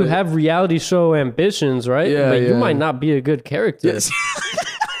 bro. Man, you have reality show ambitions, right? Yeah, but you might not be a good character. Yes.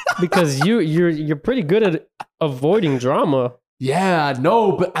 Because you're pretty good at avoiding drama. Yeah,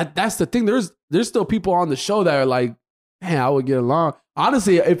 no, but that's the thing. There's still people on the show that are like, man, I would get along.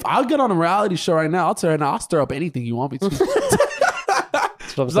 Honestly, if I'll get on a reality show right now, I'll tell you right now, I'll stir up anything you want me to.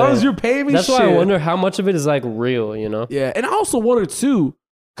 As long as you're paying me, that's why I wonder how much of it is real, you know? Yeah, and I also wonder too,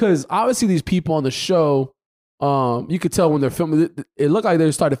 because obviously these people on the show, you could tell when they're filming. It looked like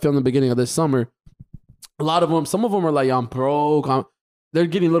they started filming the beginning of this summer. A lot of them, some of them are like, I'm broke. They're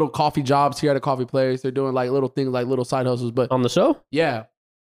getting little coffee jobs here at a coffee place. They're doing little things, little side hustles. But on the show, yeah,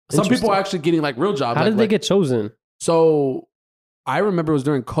 some people are actually getting real jobs. How did they get chosen? So I remember it was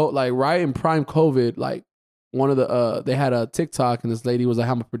during right in prime COVID. One of the they had a TikTok and this lady was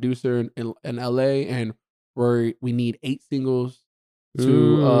I'm a producer in LA and we need 8 singles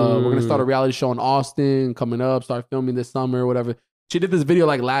to we're gonna start a reality show in Austin coming up. Start filming this summer, whatever. She did this video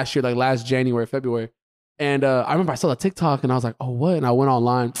last year, last January, February. And I remember I saw the TikTok and I was like, oh, what? And I went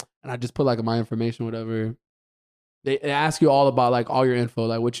online and I just put my information, whatever. They ask you all about all your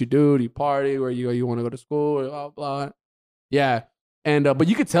info, what you do you party, where you want to go to school, blah, blah. Yeah. And, but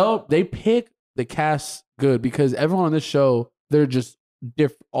you could tell they pick the cast good because everyone on this show, they're just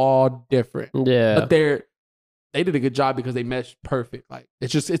all different. Yeah. But they did a good job because they meshed perfect.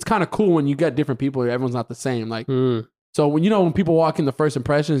 It's kind of cool when you get different people, everyone's not the same. So when people walk in the first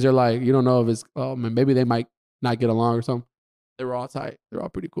impressions, they're you don't know if it's maybe they might not get along or something. They were all tight. They're all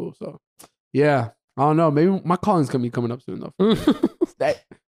pretty cool. So yeah, I don't know. Maybe my calling's gonna be coming up soon though.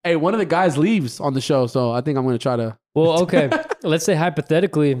 Hey, one of the guys leaves on the show, so I think I'm gonna try to. Well, okay. Let's say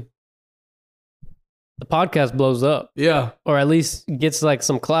hypothetically, the podcast blows up. Yeah, or at least gets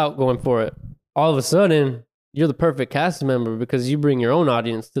some clout going for it. All of a sudden, you're the perfect cast member because you bring your own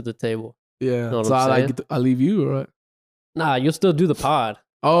audience to the table. Yeah, you know so I leave you, or what? Nah, you'll still do the pod.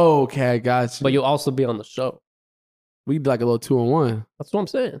 Oh, okay, I got you. But you'll also be on the show. we'd be like a little 2-on-1. That's what I'm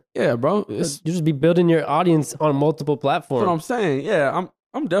saying. Yeah, bro. You just be building your audience on multiple platforms. That's what I'm saying. Yeah,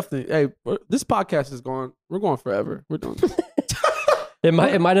 I'm definitely. Hey, this podcast is going. We're going forever. We're doing. It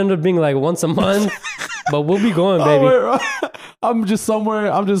might end up being like once a month, but we'll be going, baby. I'm just somewhere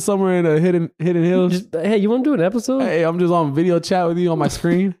in a hidden hills. Hey, you want to do an episode? Hey, I'm just on video chat with you on my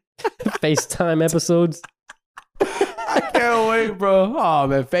screen. FaceTime episodes. I can't wait, bro. Oh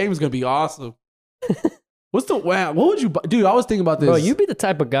man, Fame's gonna be awesome. What would you dude? I was thinking about this. Bro, you'd be the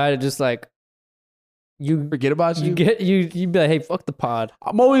type of guy to just like you forget about you. You'd be like, hey, fuck the pod.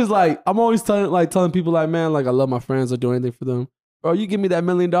 I'm always telling people like, man, like I love my friends. I'll do anything for them. Bro, you give me that $1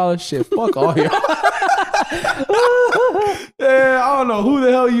 million shit. Fuck all y'all. Yeah, I don't know who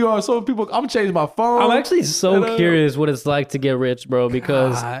the hell you are. So people, I'm changing my phone. I'm actually so curious what it's like to get rich, bro.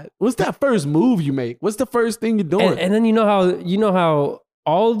 Because what's that first move you make? What's the first thing you're doing? And then you know how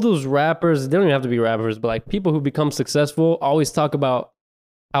all those rappers, they don't even have to be rappers, but like people who become successful always talk about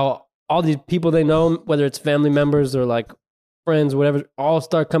how all these people they know, whether it's family members or like friends, whatever, all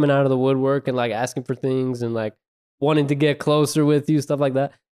start coming out of the woodwork and like asking for things and like wanting to get closer with you, stuff like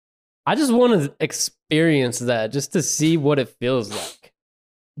that. I just want to experience that just to see what it feels like.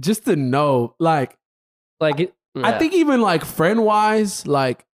 Just to know, like yeah. I think even like friend wise,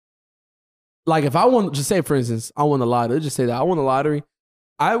 like if I won, just say for instance, I won the lottery. Let's just say that I won the lottery.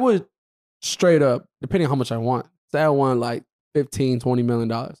 I would straight up, depending on how much I want, say I won like $15-20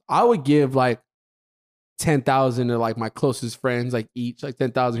 million. I would give like 10,000 to like my closest friends, like each, like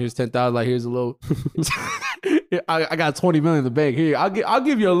 10,000. Here's 10,000. Like here's a little. I got 20 million in the bank. Here, I'll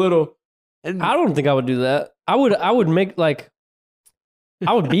give you a little. And I don't think I would do that. I would make like.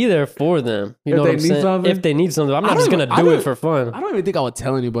 I would be there for them. You know what I'm saying? Something? If they need something, I'm not just gonna do it for fun. I don't even think I would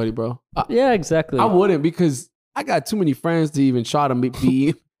tell anybody, bro. Yeah, exactly. I wouldn't because I got too many friends to even try to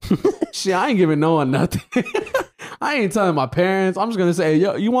be. Shit, I ain't giving no one nothing. I ain't telling my parents. I'm just gonna say,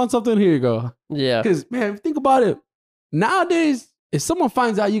 yo, you want something? Here you go. Yeah. Because man, think about it. Nowadays, if someone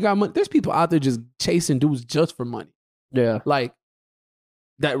finds out you got money, there's people out there just chasing dudes just for money. Yeah. Like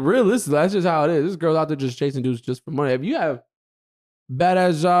that. Realistically, that's just how it is. This girl out there just chasing dudes just for money. If you have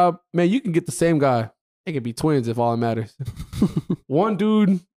badass job, man, you can get the same guy. They can be twins if all that matters. One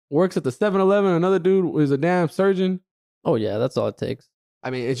dude works at the 7-Eleven, another dude is a damn surgeon. Oh yeah, that's all it takes. I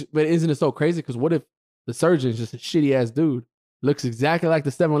mean, but isn't it so crazy? Because what if the surgeon is just a shitty ass dude? Looks exactly like the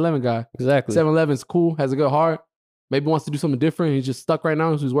 7-Eleven guy. Exactly. 7-Eleven's cool, has a good heart. Maybe wants to do something different. He's just stuck right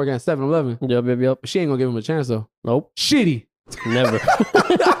now. So he's working at 7-Eleven. Yep. But she ain't gonna give him a chance though. Nope. Shitty. Never.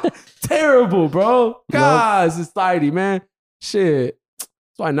 Terrible, bro. God, nope. Society, man. Shit. That's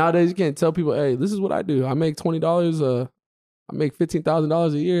why nowadays you can't tell people, hey, this is what I do. I make $20. I make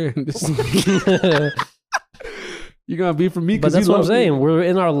 $15,000 a year. You're gonna be for me. But that's what I'm saying. We're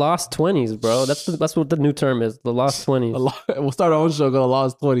in our Lost 20s, bro. That's what the new term is. The Lost 20s. We'll start our own show called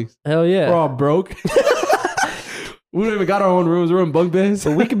Lost 20s. Hell yeah. We're all broke. We don't even got our own rooms. We're in bunk beds.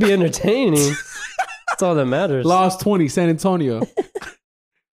 But we could be entertaining. That's all that matters. Lost 20, San Antonio.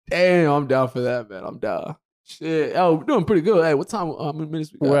 Damn, I'm down for that, man. I'm down. Shit. Oh, we're doing pretty good. Hey, what time? How many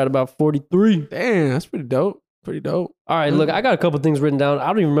minutes we got? We're at about 43. Damn, that's pretty dope. Pretty dope. All right, look, I got a couple things written down. I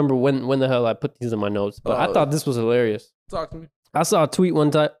don't even remember when the hell I put these in my notes, but I thought this was hilarious. Talk to me. I saw a tweet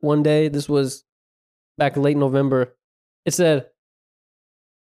one day. This was back late November. It said,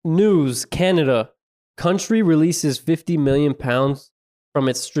 "News: Canada country releases 50 million pounds from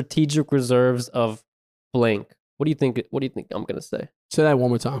its strategic reserves of blank." What do you think? What do you think I'm gonna say? Say that one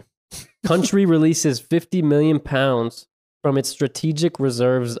more time. Country releases 50 million pounds from its strategic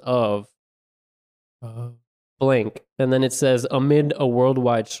reserves of blank, and then it says amid a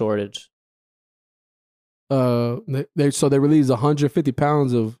worldwide shortage. They released 150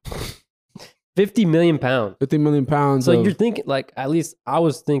 pounds of 50 million pounds. 50 million pounds. So you're thinking, like, at least I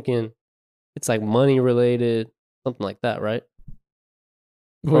was thinking it's like money related, something like that, right?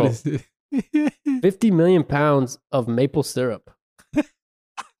 What is it? 50 million pounds of maple syrup.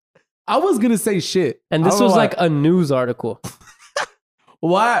 I was gonna say shit. And this was like a news article.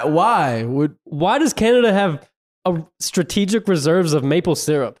 Why? Why does Canada have a strategic reserves of maple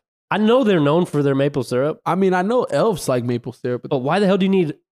syrup? I know they're known for their maple syrup. I mean, I know elves like maple syrup, but why the hell do you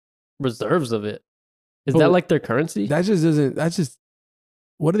need reserves of it? Is that like their currency? That just isn't. That's just.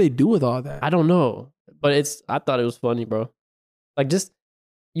 What do they do with all that? I don't know, but I thought it was funny, bro. Like, just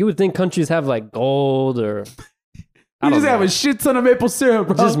you would think countries have like gold or. You just have a shit ton of maple syrup,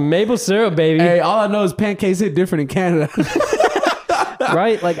 bro. Just maple syrup, baby. Hey, all I know is pancakes hit different in Canada.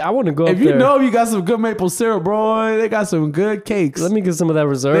 Right? Like, I want to go if up there. If you know you got some good maple syrup, bro, they got some good cakes. Let me get some of that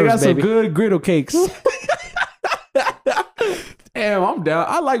reserves, They got baby. some good griddle cakes. Damn, I'm down.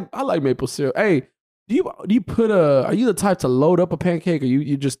 I like maple syrup. Hey, Do you put are you the type to load up a pancake, or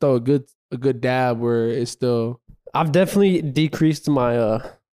you just throw a good dab where it's still? I've definitely decreased my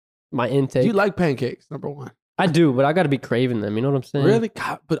my intake. Do you like pancakes? Number one. I do, but I got to be craving them. You know what I'm saying? Really?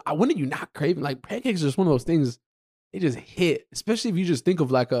 God, but when are you not craving? Like pancakes are just one of those things. They just hit, especially if you just think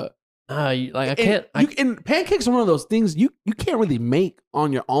of like a. I can't. And pancakes are one of those things you can't really make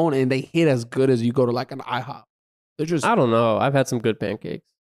on your own, and they hit as good as you go to like an IHOP. They're just. I don't know. I've had some good pancakes.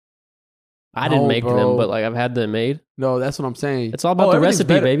 I didn't make them, but like I've had them made. No, that's what I'm saying. It's all about the recipe,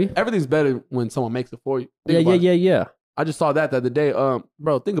 better, baby. Everything's better when someone makes it for you. Yeah. I just saw that the other day.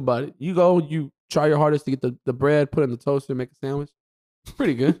 Bro, think about it. You go, you try your hardest to get the bread, put it in the toaster, make a sandwich.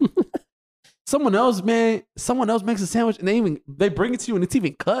 Pretty good. Someone else makes a sandwich and they bring it to you and it's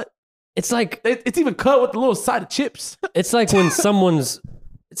even cut. It's like it's even cut with a little side of chips. It's like when someone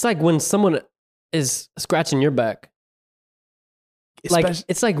is scratching your back.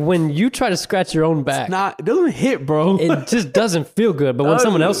 It's like when you try to scratch your own back. It doesn't hit, bro. It just doesn't feel good. But when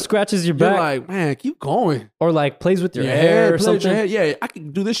someone else scratches your back, you're like, man, keep going. Or like plays with your hair or something. Yeah, I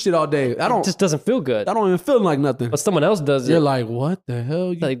can do this shit all day. It just doesn't feel good. I don't even feel like nothing. But someone else does it. You're like, what the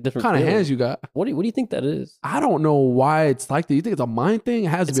hell? Like different kind of hands you got. What do you think that is? I don't know why it's like that. You think it's a mind thing? It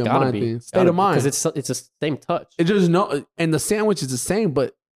has to be a mind thing. State of mind. Because it's the same touch. It just and the sandwich is the same,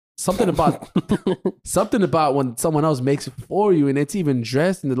 but something about when someone else makes it for you and it's even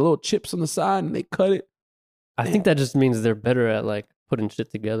dressed and the little chips on the side and they cut it. I think that just means they're better at like putting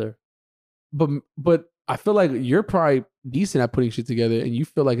shit together. But I feel like you're probably decent at putting shit together and you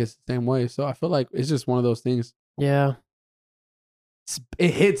feel like it's the same way. So I feel like it's just one of those things. Yeah.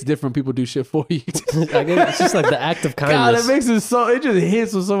 It hits different. People do shit for you. It's just like the act of kindness. God, it just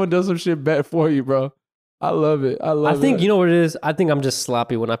hits when someone does some shit better for you, bro. I love it. I think you know what it is. I think I'm just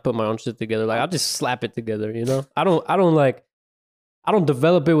sloppy when I put my own shit together. Like I'll just slap it together. You know, I don't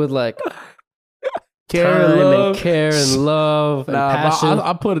develop it with like care and love and passion.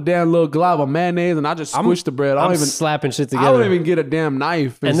 I put a damn little glob of mayonnaise and I just squish the bread. I'm slapping shit together. I don't even get a damn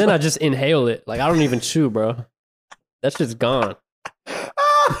knife. And then I just inhale it. Like I don't even chew, bro. That shit's gone.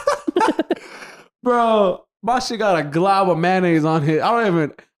 Bro, my shit got a glob of mayonnaise on it.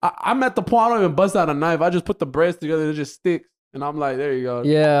 I'm at the point I don't even bust out a knife. I just put the breads together and it just sticks. And I'm like, there you go.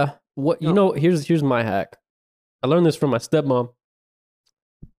 Yeah. Here's my hack. I learned this from my stepmom.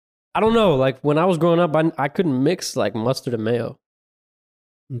 I don't know. Like when I was growing up, I couldn't mix like mustard and mayo.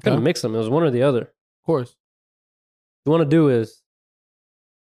 Okay. Couldn't mix them. It was one or the other. Of course. What you want to do is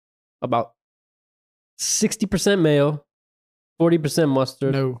about 60% mayo, 40%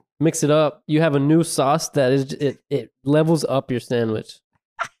 mustard. No. Mix it up. You have a new sauce that it levels up your sandwich.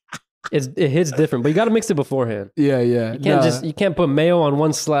 It hits different, but you got to mix it beforehand. Yeah. You can't put mayo on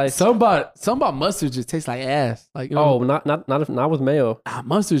one slice. Some about mustard just tastes like ass. Like not with mayo.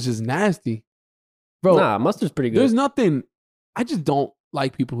 Mustard's just nasty, bro. Nah, mustard's pretty good. There's nothing. I just don't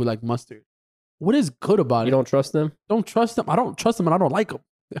like people who like mustard. What is good about it? You don't trust them? Don't trust them. I don't trust them, and I don't like them.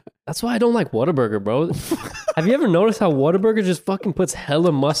 That's why I don't like Whataburger, bro. Have you ever noticed how Whataburger just fucking puts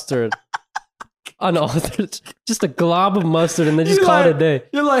hella mustard on all just a glob of mustard and they just call it a day?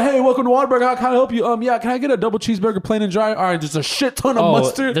 You're like, hey, welcome to Whataburger. How can I help you? Yeah, can I get a double cheeseburger, plain and dry? All right, just a shit ton of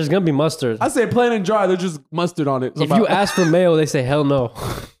mustard. There's gonna be mustard. I say plain and dry. There's just mustard on it. If you ask for mayo, they say hell no.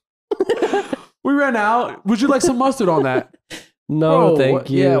 We ran out. Would you like some mustard on that? No, thank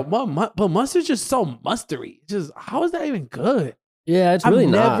you. Yeah, but mustard's just so mustery. Just how is that even good? Yeah, it's really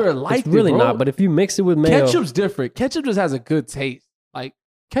not. I've never liked it, It's really bro. not. But if you mix it with mayo, ketchup's different. Ketchup just has a good taste. Like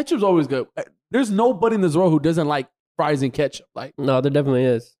ketchup's always good. There's nobody in this world who doesn't like fries and ketchup. Like no, there definitely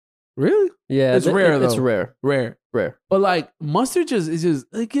is. Really? Yeah, it's rare though. It's rare. But like mustard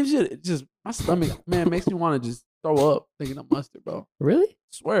it gives you my stomach, man, makes me want to just throw up thinking of mustard, bro. Really? I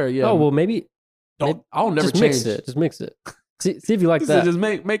swear, yeah. Oh well, maybe I'll never just change mix it. Just mix it. See if you like that. Just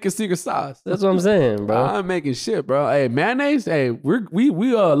make a secret sauce. That's what I'm saying, bro. I'm making shit, bro. Hey, mayonnaise. Hey, we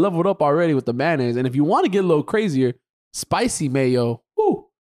leveled up already with the mayonnaise. And if you want to get a little crazier, spicy mayo, or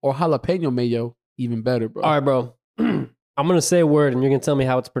jalapeno mayo, even better, bro. All right, bro. I'm gonna say a word, and you're gonna tell me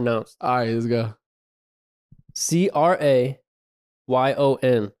how it's pronounced. All right, let's go.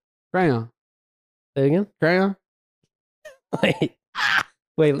 Crayon. Crayon. Say it again. Crayon. Wait.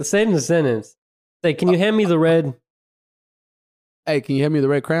 Say it in the sentence. Say, can you hand me the red? Hey, can you hand me the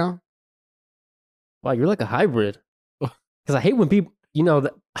red crayon? Wow, you're like a hybrid. Because I hate when people,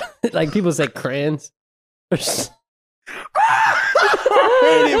 like people say crayons. I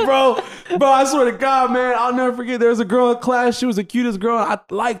hate it, bro. Bro, I swear to God, man, I'll never forget. There was a girl in class. She was the cutest girl. I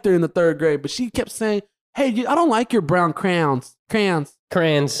liked her in the 3rd grade, but she kept saying, "Hey, I don't like your brown crayons." Crayons.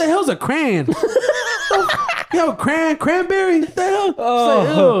 What the hell's a crayon? Yo, cranberry. What the hell?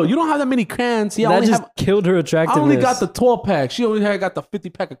 Oh. Like, you don't have that many crayons. Yeah, that just killed her attractiveness. I only got the 12 pack. She only got the 50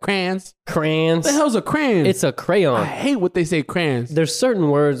 pack of crayons. Crayons. What the hell's a crayon? It's a crayon. I hate what they say crayons. There's certain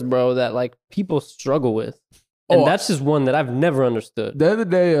words, bro, that like people struggle with. And that's just one that I've never understood. The other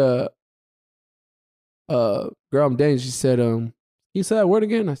day, girl I'm dating, she said, you said that word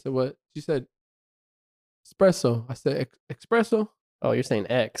again? I said, what? She said, espresso. I said, espresso? Oh, you're saying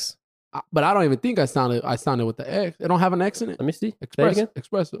X. But I don't even think I sounded with the X. It don't have an X in it. Let me see.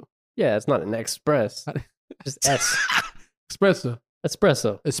 Espresso. Yeah, it's not an express. Just S.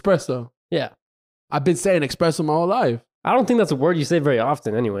 Espresso. Yeah. I've been saying espresso my whole life. I don't think that's a word you say very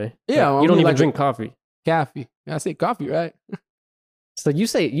often anyway. Yeah. Like, you don't even drink coffee. Coffee. Yeah, I say coffee, right? So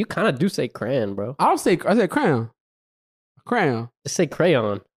you kind of do say crayon, bro. I say crayon. Crayon. Just say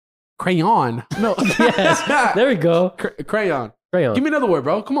crayon. Crayon. No. Yes. There we go. Crayon. Crayon. Give me another word,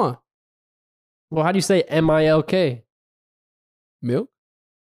 bro. Come on. Well, how do you say MILK? Milk?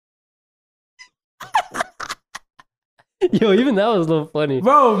 Yo, even that was a little funny.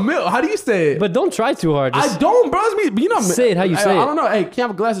 Bro, milk. How do you say it? But don't try too hard. I don't, bro. You know, say it how you say it. I don't know. Hey, can you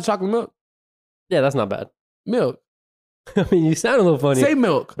have a glass of chocolate milk? Yeah, that's not bad. Milk. I mean, you sound a little funny. Say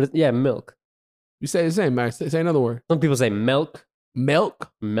milk. But yeah, milk. You say the same, man. Say another word. Some people say milk. Milk.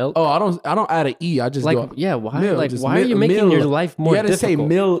 Oh, I don't add an E. I just like go, yeah. Why? milk, like why are you making your life more difficult? You gotta say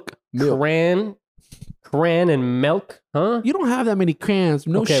milk. Cran and milk, huh? You don't have that many crayons.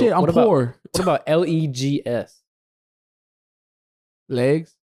 No shit. I'm poor. What about LEGS?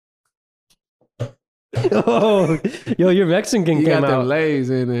 Legs. Oh, yo, your Mexican you came got out. them legs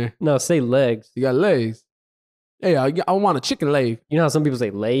in there. No, say legs. You got legs. Hey, I want a chicken leg. You know how some people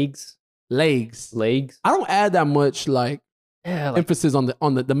say legs? Legs. Legs. I don't add that much emphasis on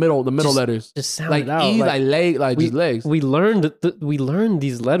the middle letters. Just sound like it out. E, like leg, like just legs. We learned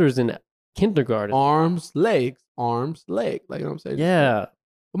these letters in kindergarten. Arms, leg. Like, you know what I'm saying? Yeah.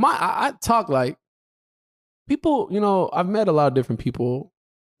 But I talk like people, you know, I've met a lot of different people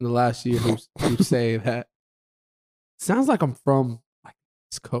in the last year who say that sounds like I'm from like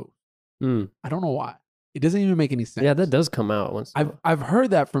East Coast. I don't know why. It doesn't even make any sense. Yeah, that does come out once. I've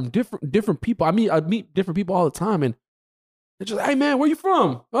heard that from different people. I meet different people all the time, and they're just like, "Hey man, where you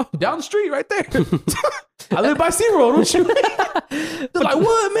from? Oh, down the street, right there. I live by SeaWorld, don't you?" They're like,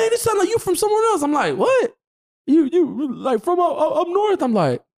 "What, man? It sounds like you from somewhere else." I'm like, "What? You like from up north?" I'm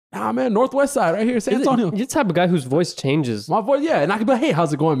like, "Nah, man, northwest side, right here, San Antonio." You're the type of guy whose voice changes. My voice, yeah, and I can be like, "Hey,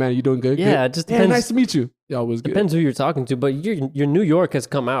 how's it going, man? You doing good?" Yeah, it just depends. Hey, nice to meet you. Yeah, it was good. Depends who you're talking to, but your New York has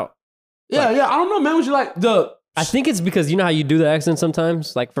come out. Yeah, I don't know, man. Would you like I think it's because you know how you do the accent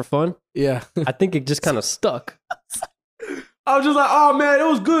sometimes, like for fun. Yeah, I think it just kind of stuck. I was just like, "Oh man, it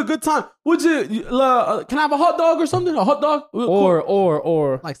was good time." Would you? Can I have a hot dog or something? A hot dog?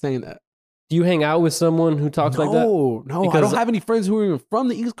 Or like saying that. Do you hang out with someone who talks like that? No, because I don't have any friends who are even from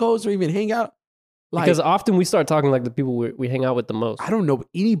the East Coast or even hang out. Like, because often we start talking like the people we hang out with the most. I don't know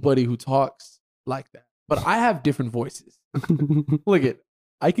anybody who talks like that, but I have different voices. Look at.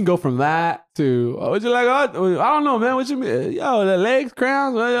 I can go from that to, what you like? I don't know, man. What you mean? Yo, the legs,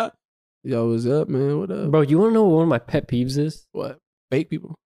 crowns. Yo, what's up, man? What up? Bro, you want to know what one of my pet peeves is? What? Fake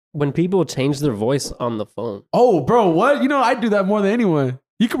people? When people change their voice on the phone. Oh, bro, what? You know, I do that more than anyone.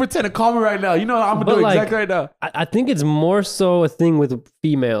 You can pretend to call me right now. You know, I'm going to do exactly right now. I think it's more so a thing with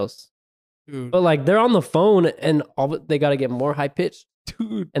females. Dude. But like, they're on the phone and they got to get more high pitched.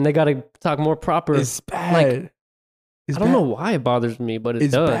 Dude. And they got to talk more proper. It's bad. Like, I don't know why it bothers me, but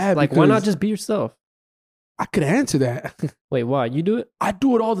it does. Like, why not just be yourself? I could answer that. Wait, why? You do it? I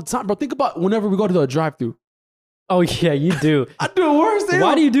do it all the time, bro. Think about whenever we go to the drive-thru. Oh, yeah, you do. I do it worse than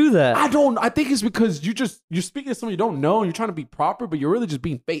Why do you do that? I think it's because you're speaking to someone you don't know and you're trying to be proper, but you're really just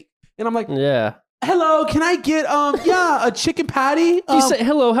being fake. And I'm like, yeah. Hello, can I get a chicken patty? You say,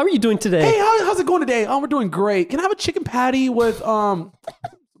 hello, how are you doing today? Hey, how's it going today? We're doing great. Can I have a chicken patty with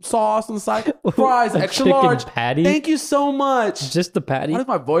sauce on the side, fries, extra large patty? Thank you so much. Just the patty? What is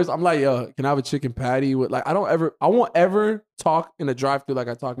my voice? I'm like, yo, can I have a chicken patty with like? I won't ever talk in a drive-thru like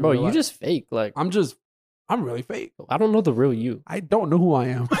I talk. Bro, you just fake. Like I'm really fake. I don't know the real you. I don't know who I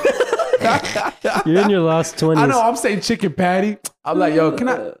am. You're in your Lost 20s. I know. I'm saying chicken patty. I'm like, yo, can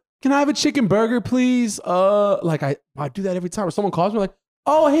I have a chicken burger, please? Like I do that every time. Or someone calls me like,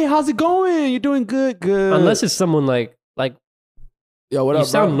 oh, hey, how's it going? You're doing good. Unless it's someone like. Yo, what up, you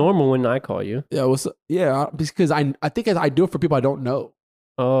sound bro? normal when I call you. Yeah, what's up? Yeah, because I think I do it for people I don't know.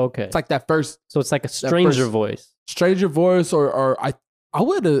 Oh, okay. It's like that first. So it's like a stranger voice. Stranger voice, or I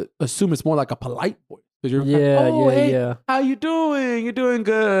would assume it's more like a polite voice. You're hey, how you doing? You're doing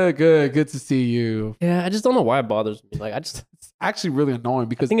good to see you. Yeah, I just don't know why it bothers me. Like it's actually really annoying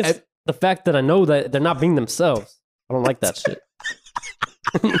because the fact that I know that they're not being themselves. I don't like that shit.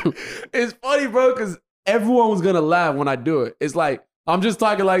 It's funny, bro, because everyone was gonna laugh when I do it. It's like I'm just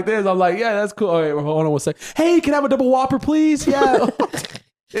talking like this. I'm like, yeah, that's cool. All right, hold on one sec. Hey, can I have a double Whopper, please? Yeah.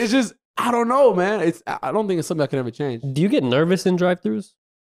 It's just, I don't know, man. I don't think it's something I can ever change. Do you get nervous in drive-thrus?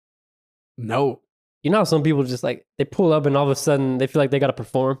 No. You know how some people just like, they pull up and all of a sudden they feel like they got to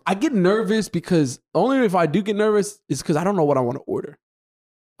perform? I get nervous because only if I do get nervous is because I don't know what I want to order.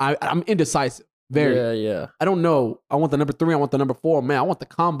 I'm indecisive. Very. Yeah. I don't know. I want the number 3. I want the number 4. Man, I want the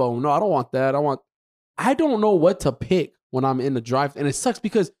combo. No, I don't want that. I don't know what to pick when I'm in the drive. And it sucks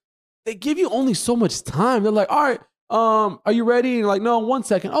because they give you only so much time. They're like, all right, are you ready? And you're like, no, 1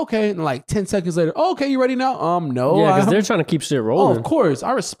 second. Okay. And like 10 seconds later, oh, okay, you ready now? No. Yeah, because they're trying to keep shit rolling. Oh, of course.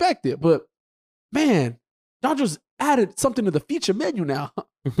 I respect it. But man, y'all just added something to the feature menu now.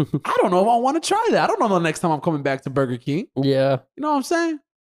 I don't know if I want to try that. I don't know the next time I'm coming back to Burger King. Yeah. You know what I'm saying?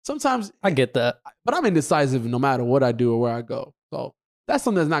 Sometimes I get that. But I'm indecisive no matter what I do or where I go. So that's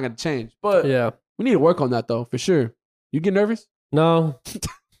something that's not going to change. But yeah, we need to work on that though, for sure. You get nervous? No.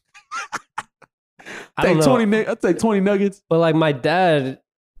 I'll take 20 nuggets. But like my dad,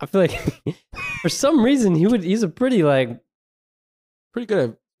 I feel like for some reason he's a pretty good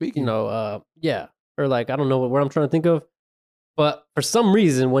at speaking. Yeah. Or like, I don't know what I'm trying to think of. But for some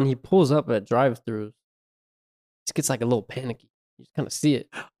reason, when he pulls up at drive-thrus, he just gets like a little panicky. You just kind of see it.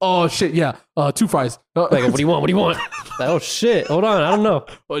 Oh shit, yeah. 2 fries. Like, what do you want? What do you want? Like, oh shit, hold on, I don't know.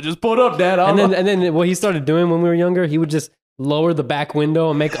 Well, just pull it up, Dad. And then what he started doing when we were younger, he would just lower the back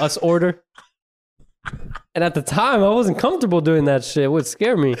window and make us order. And at the time, I wasn't comfortable doing that shit. It would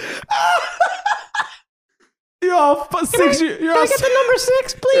scare me. You're all 6 years. Can I get the number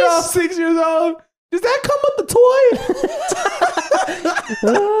 6, please? You're all 6 years old. Does that come with the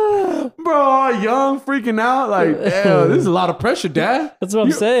toy? Bro, young, freaking out. Like, damn, this is a lot of pressure, Dad. That's what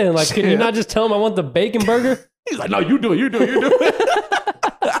I'm saying. Like, can you not just tell him I want the bacon burger? He's like, no, you do it.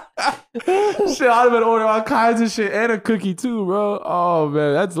 Shit, I'd have been ordering all kinds of shit and a cookie too, bro. Oh,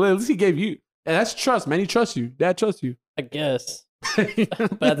 man, that's lit. At least he gave you. And that's trust, man. He trusts you. Dad trusts you. I guess.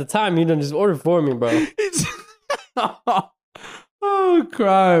 But at the time, you done just ordered for me, bro. Oh,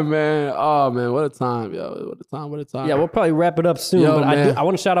 crying, man. Oh, man, what a time, yo. What a time. Yeah, we'll probably wrap it up soon, but I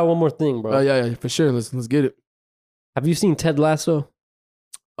want to shout out one more thing, bro. Oh, yeah, for sure. Let's get it. Have you seen Ted Lasso?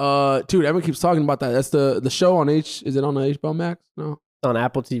 Dude, everyone keeps talking about that. That's the show on is it on the HBO Max? No. It's on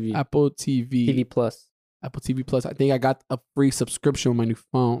Apple TV. Apple TV. TV Plus. Apple TV Plus. I think I got a free subscription with my new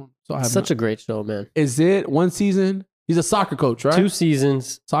phone. So I have such a great show, man. Is it 1 season? He's a soccer coach, right? 2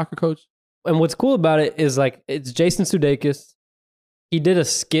 seasons. Soccer coach. And what's cool about it is like it's Jason Sudeikis. He did a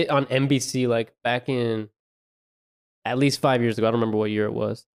skit on NBC like back in at least 5 years ago. I don't remember what year it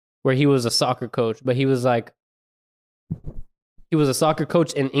was, where he was a soccer coach, but he was a soccer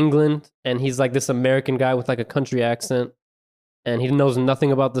coach in England, and he's like this American guy with like a country accent, and he knows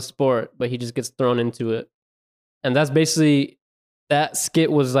nothing about the sport, but he just gets thrown into it. And that's basically, that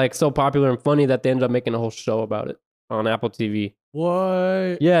skit was like so popular and funny that they ended up making a whole show about it on Apple TV.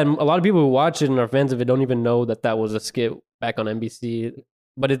 What? Yeah, and a lot of people who watch it and are fans of it don't even know that was a skit back on NBC.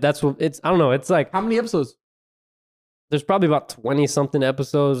 But that's what it's, I don't know, it's like... How many episodes? There's probably about 20-something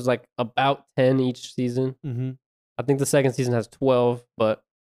episodes, like about 10 each season. Mm-hmm. I think the second season has 12, but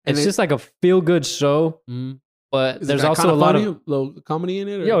it's just like a feel-good show. Mm-hmm. But there's also a lot of... little comedy in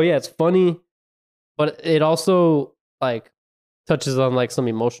it? Or? Yo, yeah, it's funny. But it also, like, touches on, like, some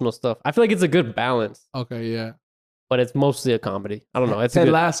emotional stuff. I feel like it's a good balance. Okay, yeah. But it's mostly a comedy. I don't know. It's Ted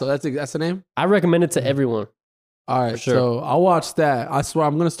Lasso. That's the name? I recommend it to everyone. All right, sure. So I'll watch that. I swear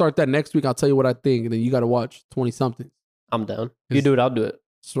I'm going to start that next week. I'll tell you what I think. And then you got to watch 20-something. I'm down. You do it, I'll do it.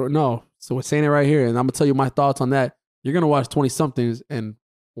 So we're saying it right here. And I'm going to tell you my thoughts on that. You're going to watch 20-somethings and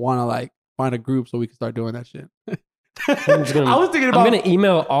want to, like, find a group so we can start doing that shit. I'm going to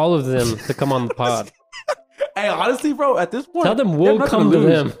email all of them to come on the pod. Hey, honestly, bro, at this point, tell them we'll come to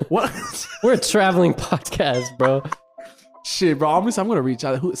them. What? We're a traveling podcast, bro. Shit, bro. I'm going to reach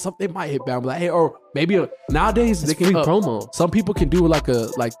out. They might hit back. Like, hey, or maybe nowadays they can free promo. Some people can do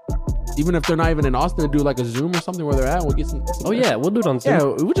even if they're not even in Austin, do like a Zoom or something where they're at. We'll get some. Oh yeah, we'll do it on Zoom.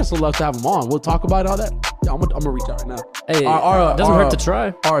 Yeah, we just would love to have them on. We'll talk about all that. Yeah, I'm gonna reach out right now. Hey, it doesn't hurt to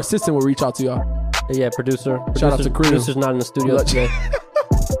try. Our assistant will reach out to y'all. Yeah, producer. Shout out to Crew. Producer's not in the studio today.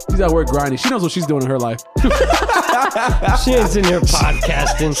 She's at work grinding. She knows what she's doing in her life. She ain't in here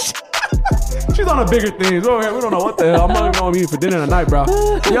podcasting. She's on a bigger things. We don't know what the hell. I'm not even going to meet for dinner tonight, bro.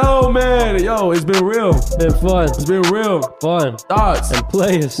 Yo, man. Yo, it's been real. Been fun. It's been real. Fun. Thoughts. And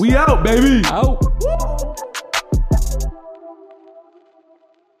players. We out, baby. Out.